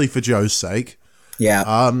 mostly for Joe's sake.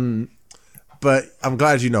 Yeah. But I'm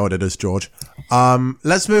glad you know what it is, George.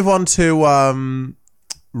 Let's move on to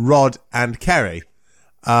Rod and Kerry.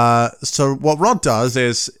 So what Rod does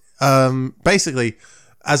is basically,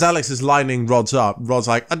 as Alex is lining Rod's up, Rod's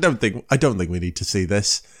like, I don't think we need to see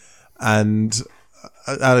this. And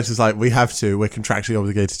Alex is like, we have to. We're contractually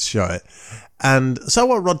obligated to show it. And so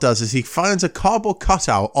what Rod does is he finds a cardboard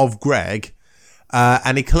cutout of Greg,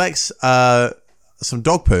 and he collects some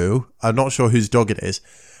dog poo. I'm not sure whose dog it is,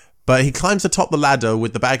 but he climbs atop the ladder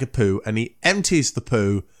with the bag of poo, and he empties the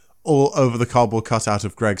poo all over the cardboard cutout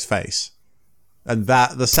of Greg's face. And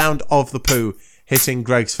the sound of the poo hitting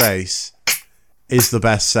Greg's face is the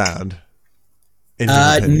best sound.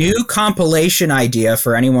 New compilation idea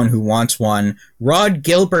for anyone who wants one. Rod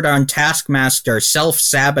Gilbert on Taskmaster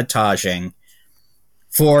self-sabotaging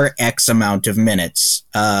for X amount of minutes.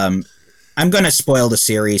 I'm going to spoil the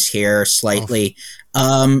series here slightly.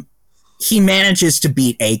 He manages to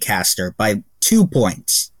beat Acaster by 2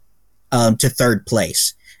 points to third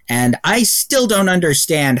place. And I still don't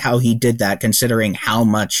understand how he did that, considering how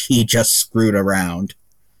much he just screwed around.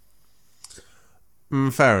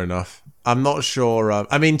 Fair enough. I'm not sure.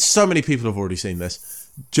 I mean, so many people have already seen this.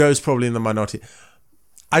 Joe's probably in the minority.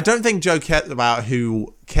 I don't think Joe cares about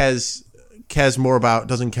who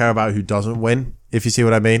doesn't care about who doesn't win, if you see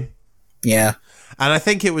what I mean. Yeah. And I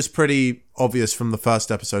think it was pretty obvious from the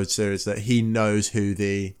first episode series that he knows who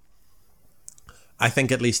I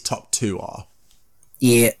think at least top two are.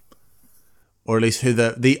 Yeah. Or at least who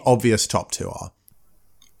the obvious top two are.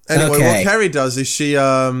 Anyway, Okay. What Kerry does is she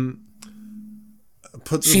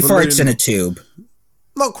farts in a tube.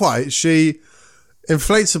 Not quite. She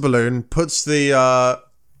inflates a balloon, puts the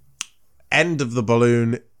end of the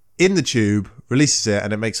balloon in the tube, releases it,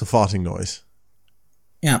 and it makes a farting noise.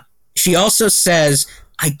 Yeah. She also says,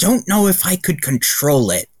 I don't know if I could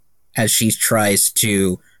control it, as she tries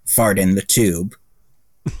to fart in the tube.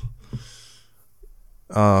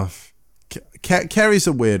 Kerry's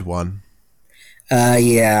a weird one.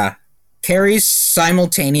 Yeah. Carrie's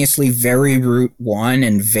simultaneously very Route 1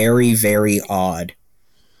 and very, very odd.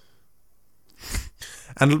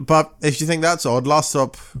 But if you think that's odd, last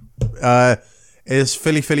up is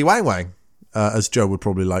Philly Philly Wang Wang, as Joe would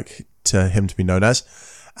probably like him to be known as.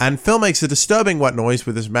 And Phil makes a disturbing wet noise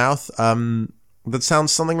with his mouth that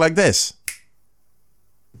sounds something like this.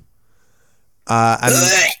 And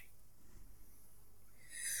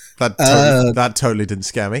that totally didn't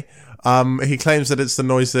scare me. He claims that it's the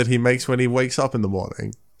noise that he makes when he wakes up in the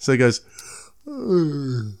morning. So he goes...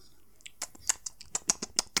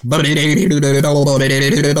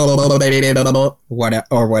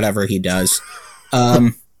 or whatever he does.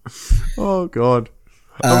 Oh God,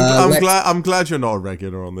 I'm glad you're not a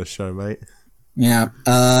regular on this show, mate. Yeah.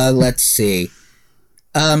 Let's see.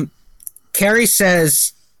 Carrie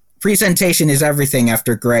says presentation is everything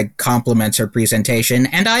after Greg compliments her presentation,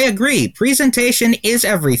 and I agree. Presentation is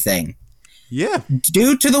everything. Yeah.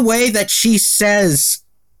 Due to the way that she says,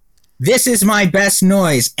 "This is my best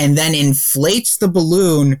noise," and then inflates the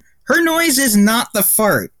balloon, her noise is not the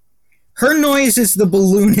fart. Her noise is the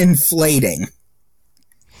balloon inflating.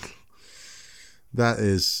 That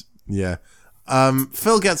is, yeah.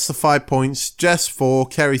 Phil gets the 5 points, Jess 4,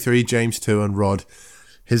 Kerry 3, James 2, and Rod.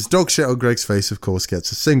 His dog shit on Greg's face, of course,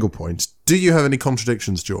 gets a single point. Do you have any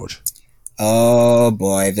contradictions, George? Oh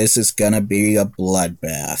boy, this is gonna be a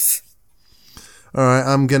bloodbath. Alright,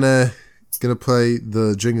 I'm gonna play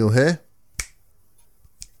the jingle here.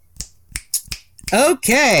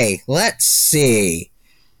 Okay, let's see.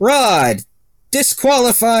 Rod,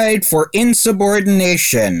 disqualified for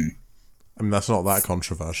insubordination. I mean, that's not that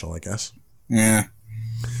controversial, I guess. Yeah.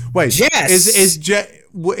 Wait, Jess!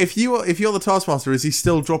 If you're the Taskmaster, is he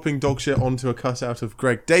still dropping dog shit onto a cutout of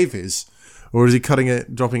Greg Davies? Or is he dropping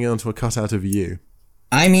it onto a cutout of you?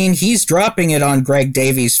 I mean, he's dropping it on Greg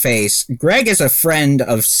Davies' face. Greg is a friend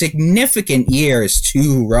of significant years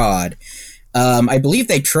to Rod. I believe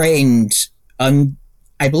they trained...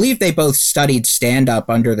 I believe they both studied stand-up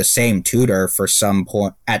under the same tutor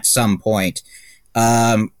at some point.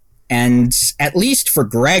 And at least for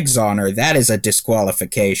Greg's honor, that is a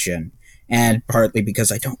disqualification. And partly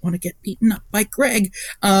because I don't want to get beaten up by Greg.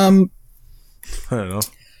 I don't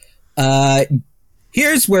know.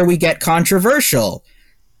 Here's where we get controversial.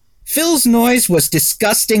 Phil's noise was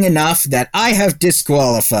disgusting enough that I have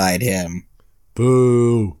disqualified him.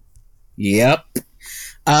 Boo. Yep.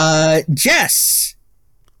 Jess.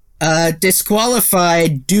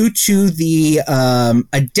 Disqualified due to the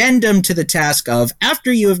addendum to the task of,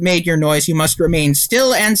 after you have made your noise, you must remain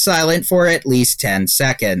still and silent for at least 10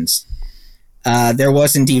 seconds. There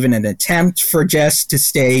wasn't even an attempt for Jess to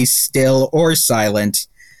stay still or silent.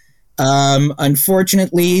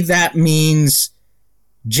 Unfortunately, that means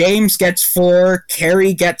James gets 4,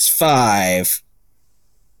 Carrie gets 5.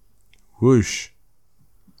 Whoosh.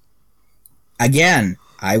 Again,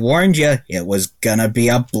 I warned you, it was gonna be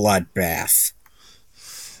a bloodbath.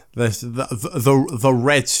 The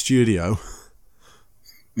Red Studio.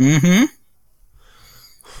 Mm-hmm.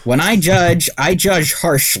 When I judge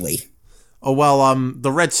harshly. Oh, well,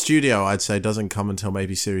 the Red Studio, I'd say, doesn't come until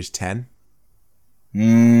maybe Series 10.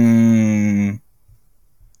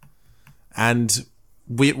 And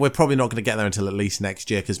we're probably not going to get there until at least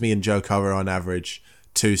next year, because me and Joe cover on average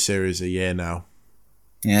 2 series a year now.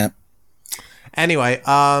 Yep. Anyway,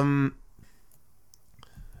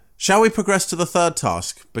 shall we progress to the third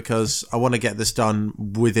task? Because I want to get this done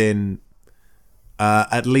within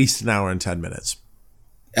at least an hour and 10 minutes.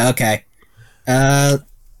 Okay.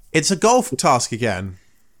 It's a golf task again.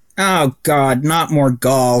 Oh, God, not more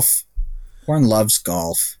golf. Warren loves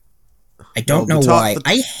golf. I don't know why.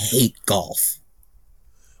 I hate golf.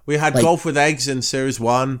 We had golf with eggs in Series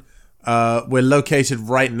 1. We're located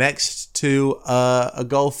right next to a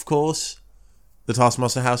golf course. The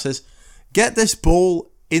Taskmaster house is. Get this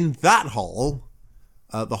ball in that hole.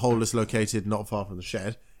 The hole is located not far from the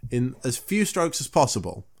shed. In as few strokes as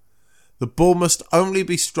possible. The ball must only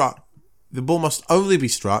be struck. The ball must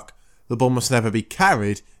never be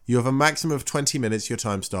carried. You have a maximum of 20 minutes. Your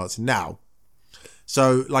time starts now.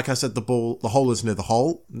 So, like I said, the hole is near the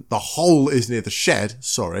hole. The hole is near the shed,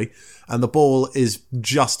 sorry. And the ball is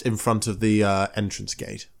just in front of the entrance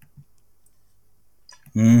gate.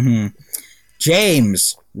 Mm-hmm.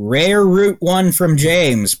 James. Rare Route 1 from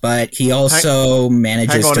James, but he also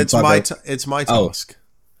manages to bugger... it's my task.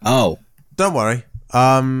 Oh. Don't worry.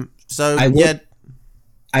 I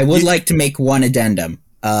would like to make one addendum.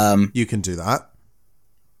 You can do that.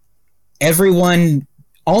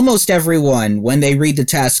 Almost everyone, when they read the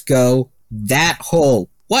task, go, that hole.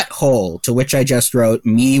 What hole? To which I just wrote,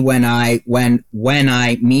 me when.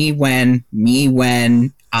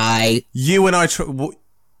 You and I...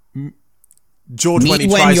 George when he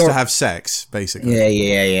tries to have sex, basically.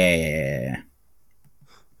 Yeah.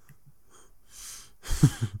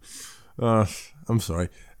 I'm sorry.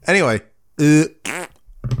 Anyway, so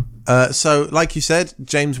like you said,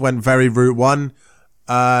 James went very Route 1.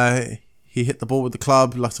 He hit the ball with the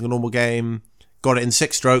club like a normal game, got it in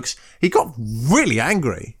 6 strokes. He got really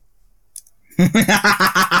angry.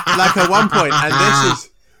 Like at one point, and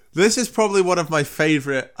this is probably one of my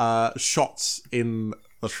favorite shots in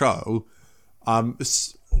the show.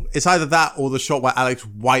 It's either that or the shot where Alex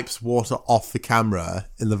wipes water off the camera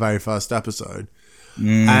in the very first episode.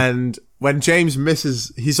 And when James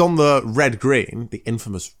misses, he's on the red-green, the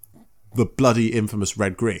bloody infamous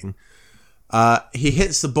red-green. He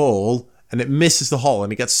hits the ball and it misses the hole,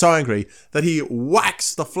 and he gets so angry that he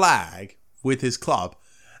whacks the flag with his club,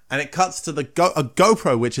 and it cuts to a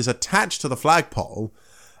GoPro which is attached to the flagpole,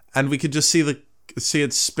 and we could just see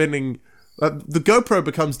it spinning. The GoPro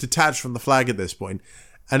becomes detached from the flag at this point,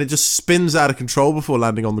 and it just spins out of control before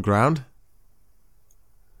landing on the ground.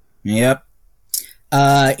 Yep.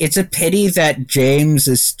 It's a pity that James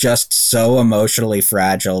is just so emotionally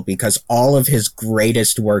fragile, because all of his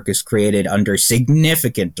greatest work is created under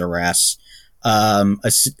significant duress.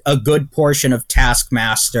 A good portion of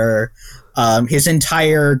Taskmaster, his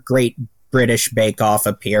entire Great British Bake Off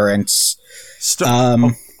appearance.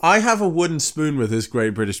 I have a wooden spoon with his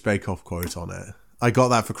Great British Bake Off quote on it. I got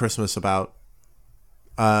that for Christmas about...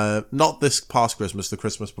 not this past Christmas, the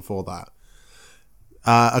Christmas before that.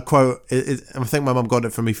 A quote, I think my mum got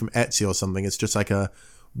it for me from Etsy or something. It's just like a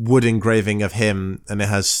wood engraving of him, and it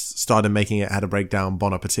has started making it had a breakdown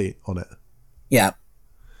Bon Appetit on it. Yeah.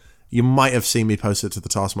 You might have seen me post it to the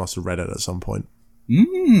Taskmaster Reddit at some point.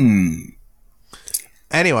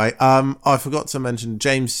 Anyway, I forgot to mention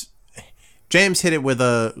James hit it with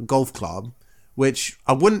a golf club, which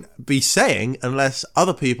I wouldn't be saying unless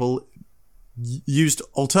other people used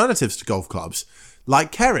alternatives to golf clubs.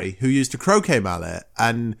 Like Kerry, who used a croquet mallet,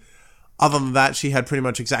 and other than that, she had pretty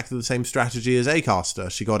much exactly the same strategy as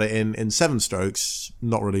Acaster. She got it in 7 strokes,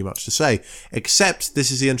 not really much to say, except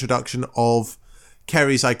this is the introduction of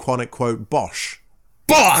Kerry's iconic quote, Bosh.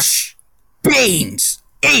 Bosh! Beans!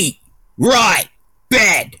 Eat! Right!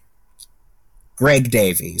 Bed! Greg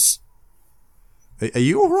Davies. Are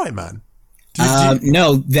you alright, man?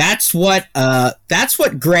 No, that's what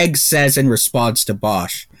Greg says in response to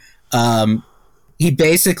Bosh. He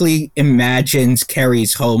basically imagines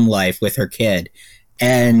Kerry's home life with her kid,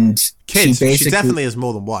 and kids. She definitely has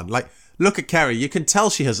more than one. Like, look at Kerry. You can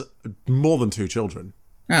tell she has more than 2 children.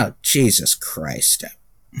 Oh, Jesus Christ!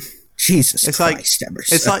 Jesus Christ!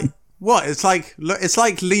 It's like what? It's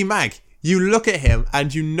like Lee Mag. You look at him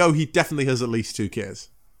and you know he definitely has at least 2 kids.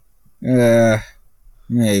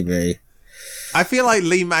 Maybe. I feel like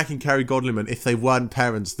Lee Mack and Kerry Godliman, if they weren't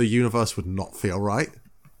parents, the universe would not feel right.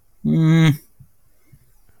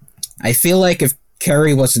 I feel like if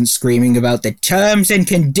Kerry wasn't screaming about the terms and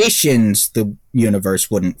conditions, the universe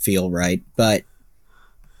wouldn't feel right, but...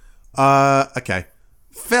 Okay.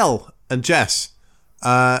 Phil and Jess,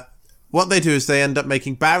 what they do is they end up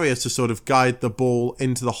making barriers to sort of guide the ball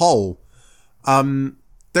into the hole. There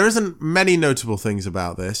isn't many notable things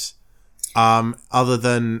about this, other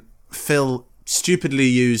than Phil stupidly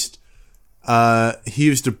used a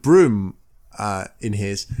broom in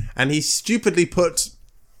his, and he stupidly put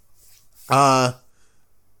the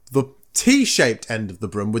T-shaped end of the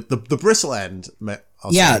broom with the bristle end.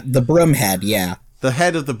 The broom head, yeah. The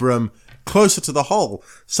head of the broom closer to the hole,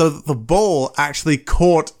 so that the ball actually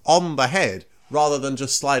caught on the head rather than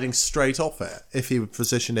just sliding straight off it if he would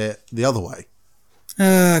position it the other way.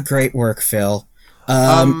 Great work, Phil.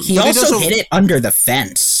 He also hit it under the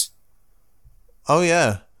fence. Oh,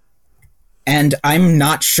 yeah. And I'm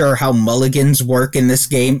not sure how mulligans work in this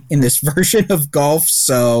game, in this version of golf,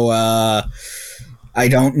 so I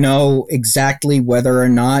don't know exactly whether or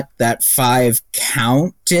not that 5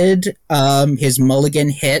 counted his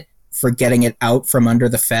mulligan hit for getting it out from under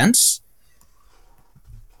the fence.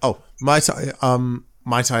 Oh, might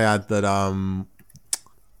I add that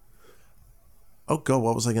oh god,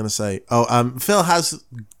 what was I going to say? Oh, Phil has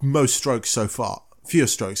fewest strokes so far.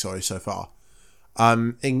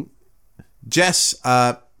 Jess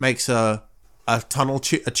makes a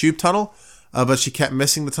tube tunnel, but she kept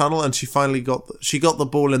missing the tunnel, and she finally got the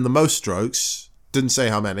ball in the most strokes. Didn't say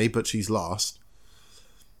how many, but she's last.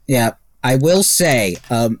 Yeah, I will say,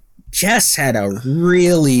 Jess had a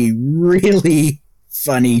really, really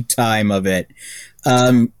funny time of it.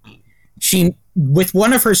 She, with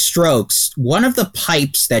one of her strokes, one of the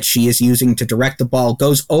pipes that she is using to direct the ball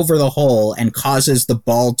goes over the hole and causes the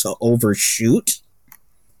ball to overshoot.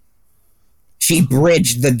 She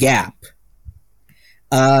bridged the gap.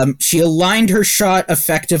 She aligned her shot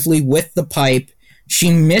effectively with the pipe.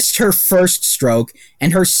 She missed her first stroke,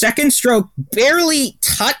 and her second stroke barely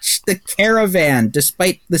touched the caravan,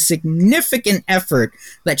 despite the significant effort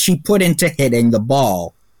that she put into hitting the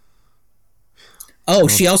ball. Oh,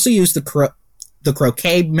 she also used the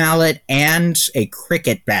croquet mallet and a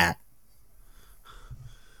cricket bat.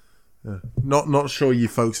 Not sure you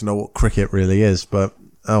folks know what cricket really is, but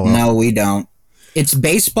oh well. No, we don't. It's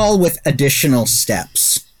baseball with additional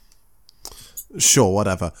steps. Sure,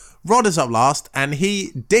 whatever. Rod is up last, and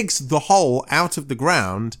he digs the hole out of the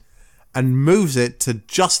ground and moves it to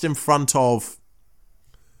just in front of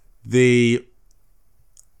the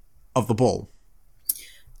ball.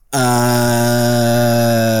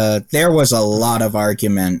 There was a lot of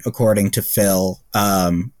argument, according to Phil,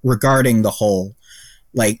 regarding the hole.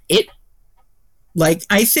 I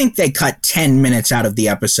think they cut 10 minutes out of the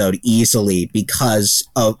episode easily because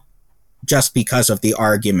of the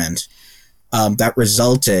argument that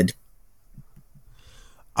resulted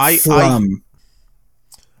from.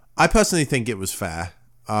 I personally think it was fair.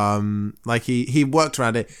 He worked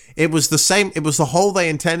around it. It was the same. It was the hole they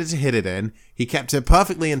intended to hit it in. He kept it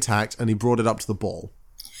perfectly intact, and he brought it up to the ball.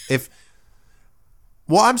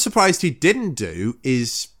 What I'm surprised he didn't do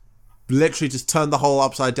is literally just turn the hole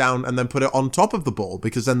upside down and then put it on top of the ball,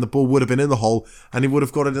 because then the ball would have been in the hole and he would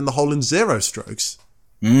have got it in the hole in 0 strokes.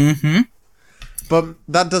 Mm-hmm. But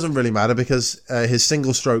that doesn't really matter because his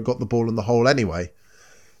single stroke got the ball in the hole anyway.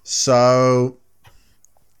 So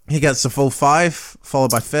he gets the full 5,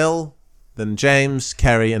 followed by Phil, then James,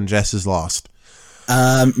 Kerry, and Jess is last.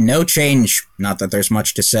 No change. Not that there's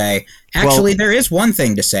much to say. Actually, there is one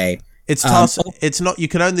thing to say. It's not. You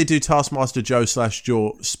can only do Taskmaster Joe /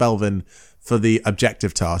 Joe Spelvin for the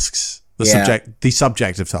objective tasks. The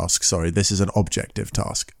subjective tasks. Sorry, this is an objective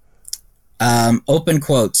task. Open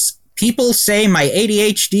quotes. People say my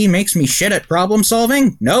ADHD makes me shit at problem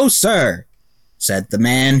solving? No, sir, said the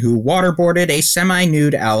man who waterboarded a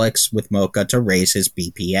semi-nude Alex with Mocha to raise his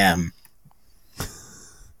BPM.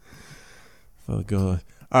 Oh, God.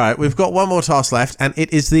 All right, we've got one more task left, and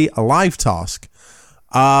it is the live task.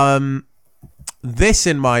 This,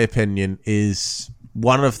 in my opinion, is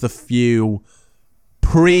one of the few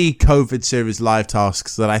pre-COVID series live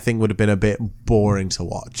tasks that I think would have been a bit boring to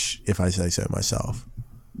watch, if I say so myself.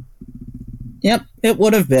 Yep, it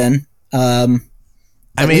would have been. The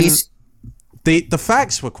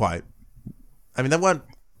facts were quite... they weren't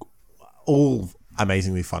all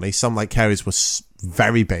amazingly funny. Some, like Kerry's, were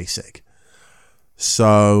very basic.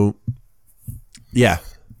 So, yeah.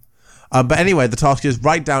 But anyway, the task is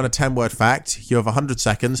write down a 10-word fact. You have 100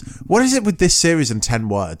 seconds. What is it with this series and 10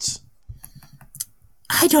 words?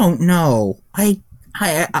 I don't know. I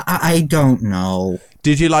don't know.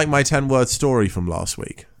 Did you like my 10-word story from last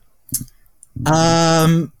week?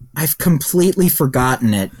 I've completely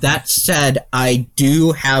forgotten it. That said, I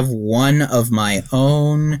do have one of my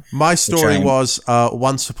own. My story was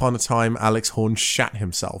once upon a time, Alex Horne shat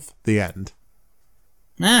himself. The end.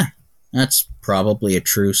 That's probably a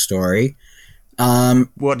true story.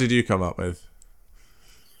 What did you come up with?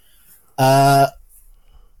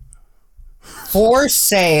 For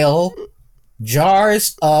sale,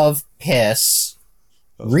 jars of piss,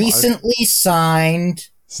 recently signed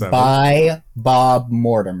 7. by Bob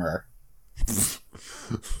Mortimer.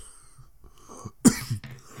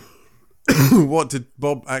 What, did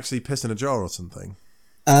Bob actually piss in a jar or something?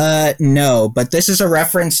 No, but this is a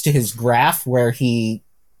reference to his graph where he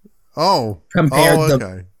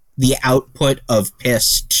compared the output of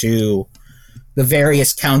piss to the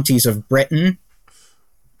various counties of Britain.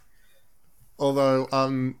 Although,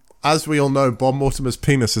 as we all know, Bob Mortimer's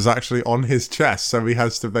penis is actually on his chest, so he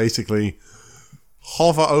has to basically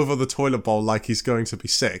hover over the toilet bowl like he's going to be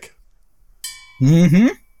sick. Mm-hmm.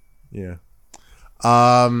 Yeah.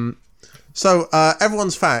 So,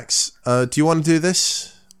 everyone's facts. Do you want to do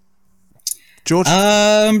this, George?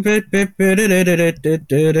 I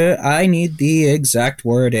need the exact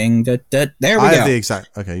wording. There we go.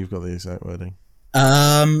 Okay, you've got the exact wording.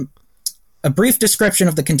 A brief description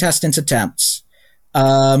of the contestants' attempts.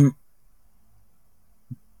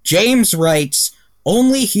 James writes,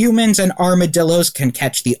 only humans and armadillos can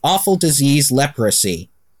catch the awful disease leprosy.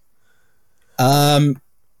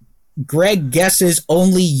 Greg guesses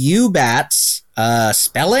only U-bats,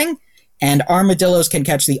 spelling, and armadillos can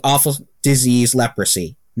catch the awful disease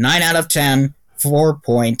leprosy. 9 out of 10, 4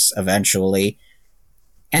 points eventually.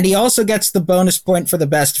 And he also gets the bonus point for the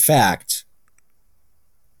best fact.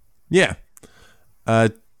 Yeah.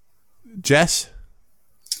 Jess?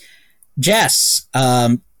 Jess,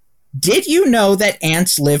 Did you know that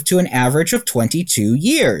ants live to an average of 22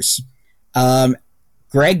 years?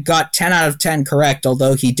 Greg got 10 out of 10 correct,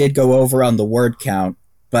 although he did go over on the word count,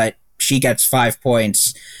 but she gets 5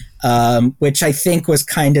 points, which I think was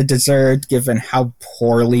kind of deserved given how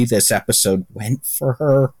poorly this episode went for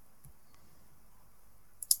her.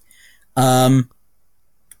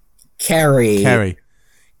 Carrie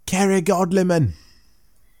Godliman.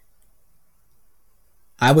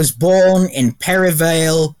 I was born in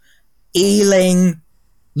Perivale, Ealing,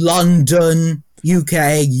 London,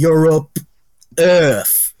 UK, Europe,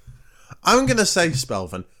 Earth. I'm going to say,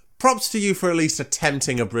 Spelvin, props to you for at least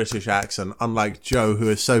attempting a British accent, unlike Joe, who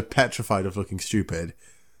is so petrified of looking stupid.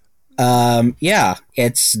 Yeah,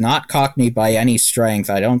 it's not Cockney by any strength.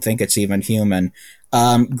 I don't think it's even human.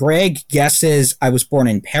 Greg guesses I was born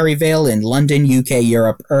in Perivale in London, UK,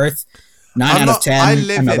 Europe, Earth. 9 out of 10,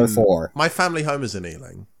 another 4. My family home is in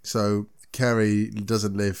Ealing, so Kerry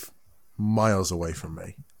doesn't live miles away from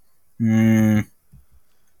me.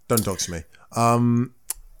 Don't dox me. Or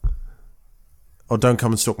don't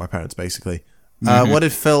come and stalk my parents, basically. What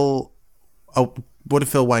did Phil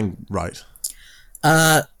Wang write?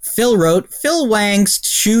 Phil wrote, Phil Wang's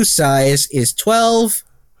shoe size is 12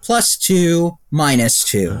 plus 2 minus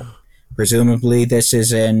 2. Presumably this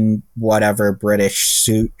is in whatever British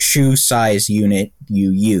shoe size unit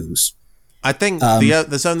you use. I think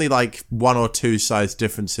there's only like 1 or 2 size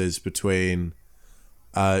differences between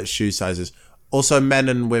shoe sizes. Also, men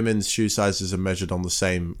and women's shoe sizes are measured on the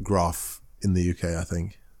same graph in the UK, I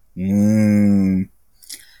think.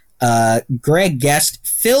 Greg guessed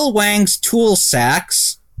Phil Wang's tool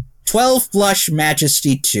sacks, 12 Blush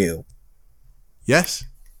Majesty 2. Yes.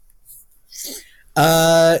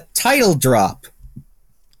 Title drop.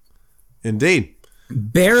 Indeed.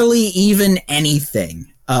 Barely even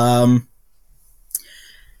anything. Rod,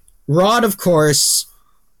 of course,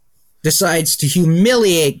 decides to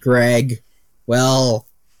humiliate Greg. Well,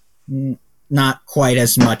 not quite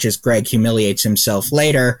as much as Greg humiliates himself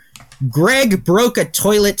later. Greg broke a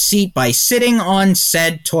toilet seat by sitting on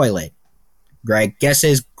said toilet. Greg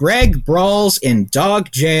guesses Greg brawls in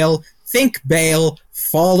dog jail. Think bail.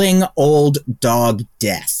 Falling old dog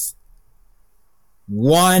death.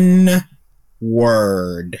 1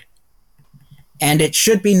 word. And it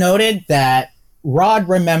should be noted that Rod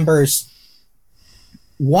remembers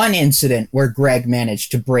one incident where Greg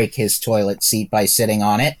managed to break his toilet seat by sitting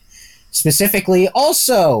on it. Specifically,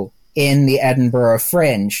 also in the Edinburgh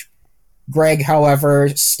Fringe. Greg, however,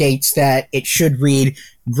 states that it should read,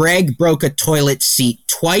 Greg broke a toilet seat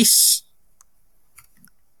twice,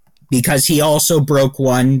 because he also broke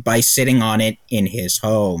one by sitting on it in his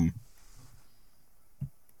home.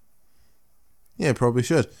 Yeah, probably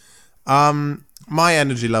should. My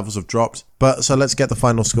energy levels have dropped, but so let's get the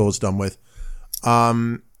final scores done with.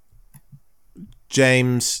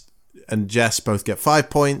 James and Jess both get 5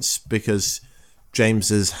 points because James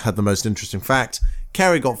has had the most interesting fact.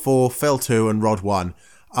 Kerry got 4, Phil 2, and Rod 1.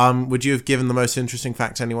 Would you have given the most interesting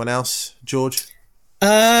fact to anyone else, George?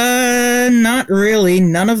 Not really.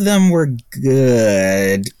 None of them were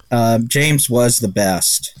good. James was the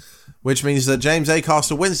best. Which means that James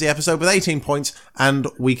Acaster wins the episode with 18 points, and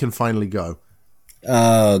we can finally go.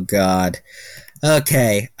 Oh, God.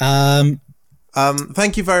 Okay.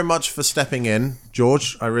 Thank you very much for stepping in,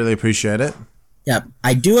 George. I really appreciate it. Yep.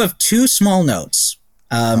 I do have 2 small notes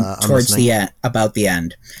towards the end, about the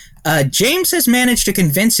end. James has managed to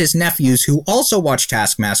convince his nephews, who also watch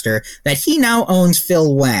Taskmaster, that he now owns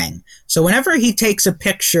Phil Wang. So whenever he takes a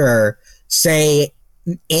picture, say,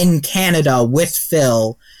 in Canada with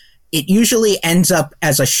Phil, it usually ends up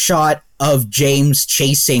as a shot of James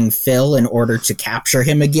chasing Phil in order to capture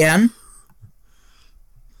him again.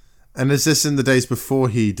 And is this in the days before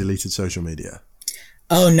he deleted social media?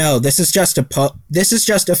 Oh no, this is just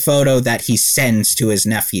a photo that he sends to his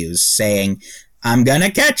nephews saying, I'm gonna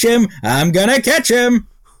catch him! I'm gonna catch him!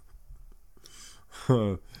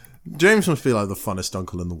 James must be like the funnest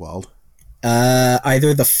uncle in the world.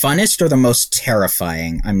 Either the funnest or the most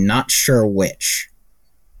terrifying. I'm not sure which.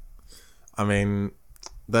 I mean,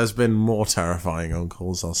 there's been more terrifying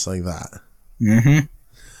uncles, I'll say that. Mm-hmm.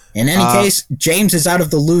 In any case, James is out of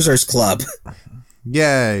the losers club.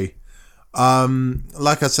 Yay.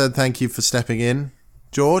 Like I said, thank you for stepping in,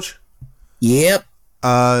 George. Yep.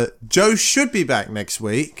 Joe should be back next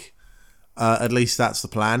week. At least that's the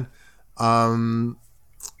plan.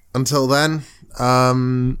 Until then,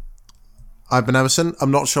 I've been Emerson.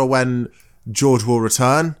 I'm not sure when George will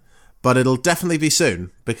return, but it'll definitely be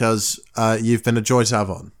soon because you've been a joy to have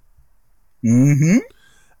on. Mm-hmm.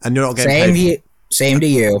 And you're not getting paid. Same to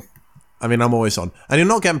you. I mean, I'm always on. And you're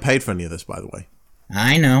not getting paid for any of this, by the way.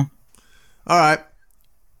 I know. All right.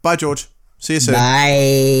 Bye, George. See you soon.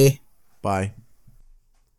 Bye. Bye.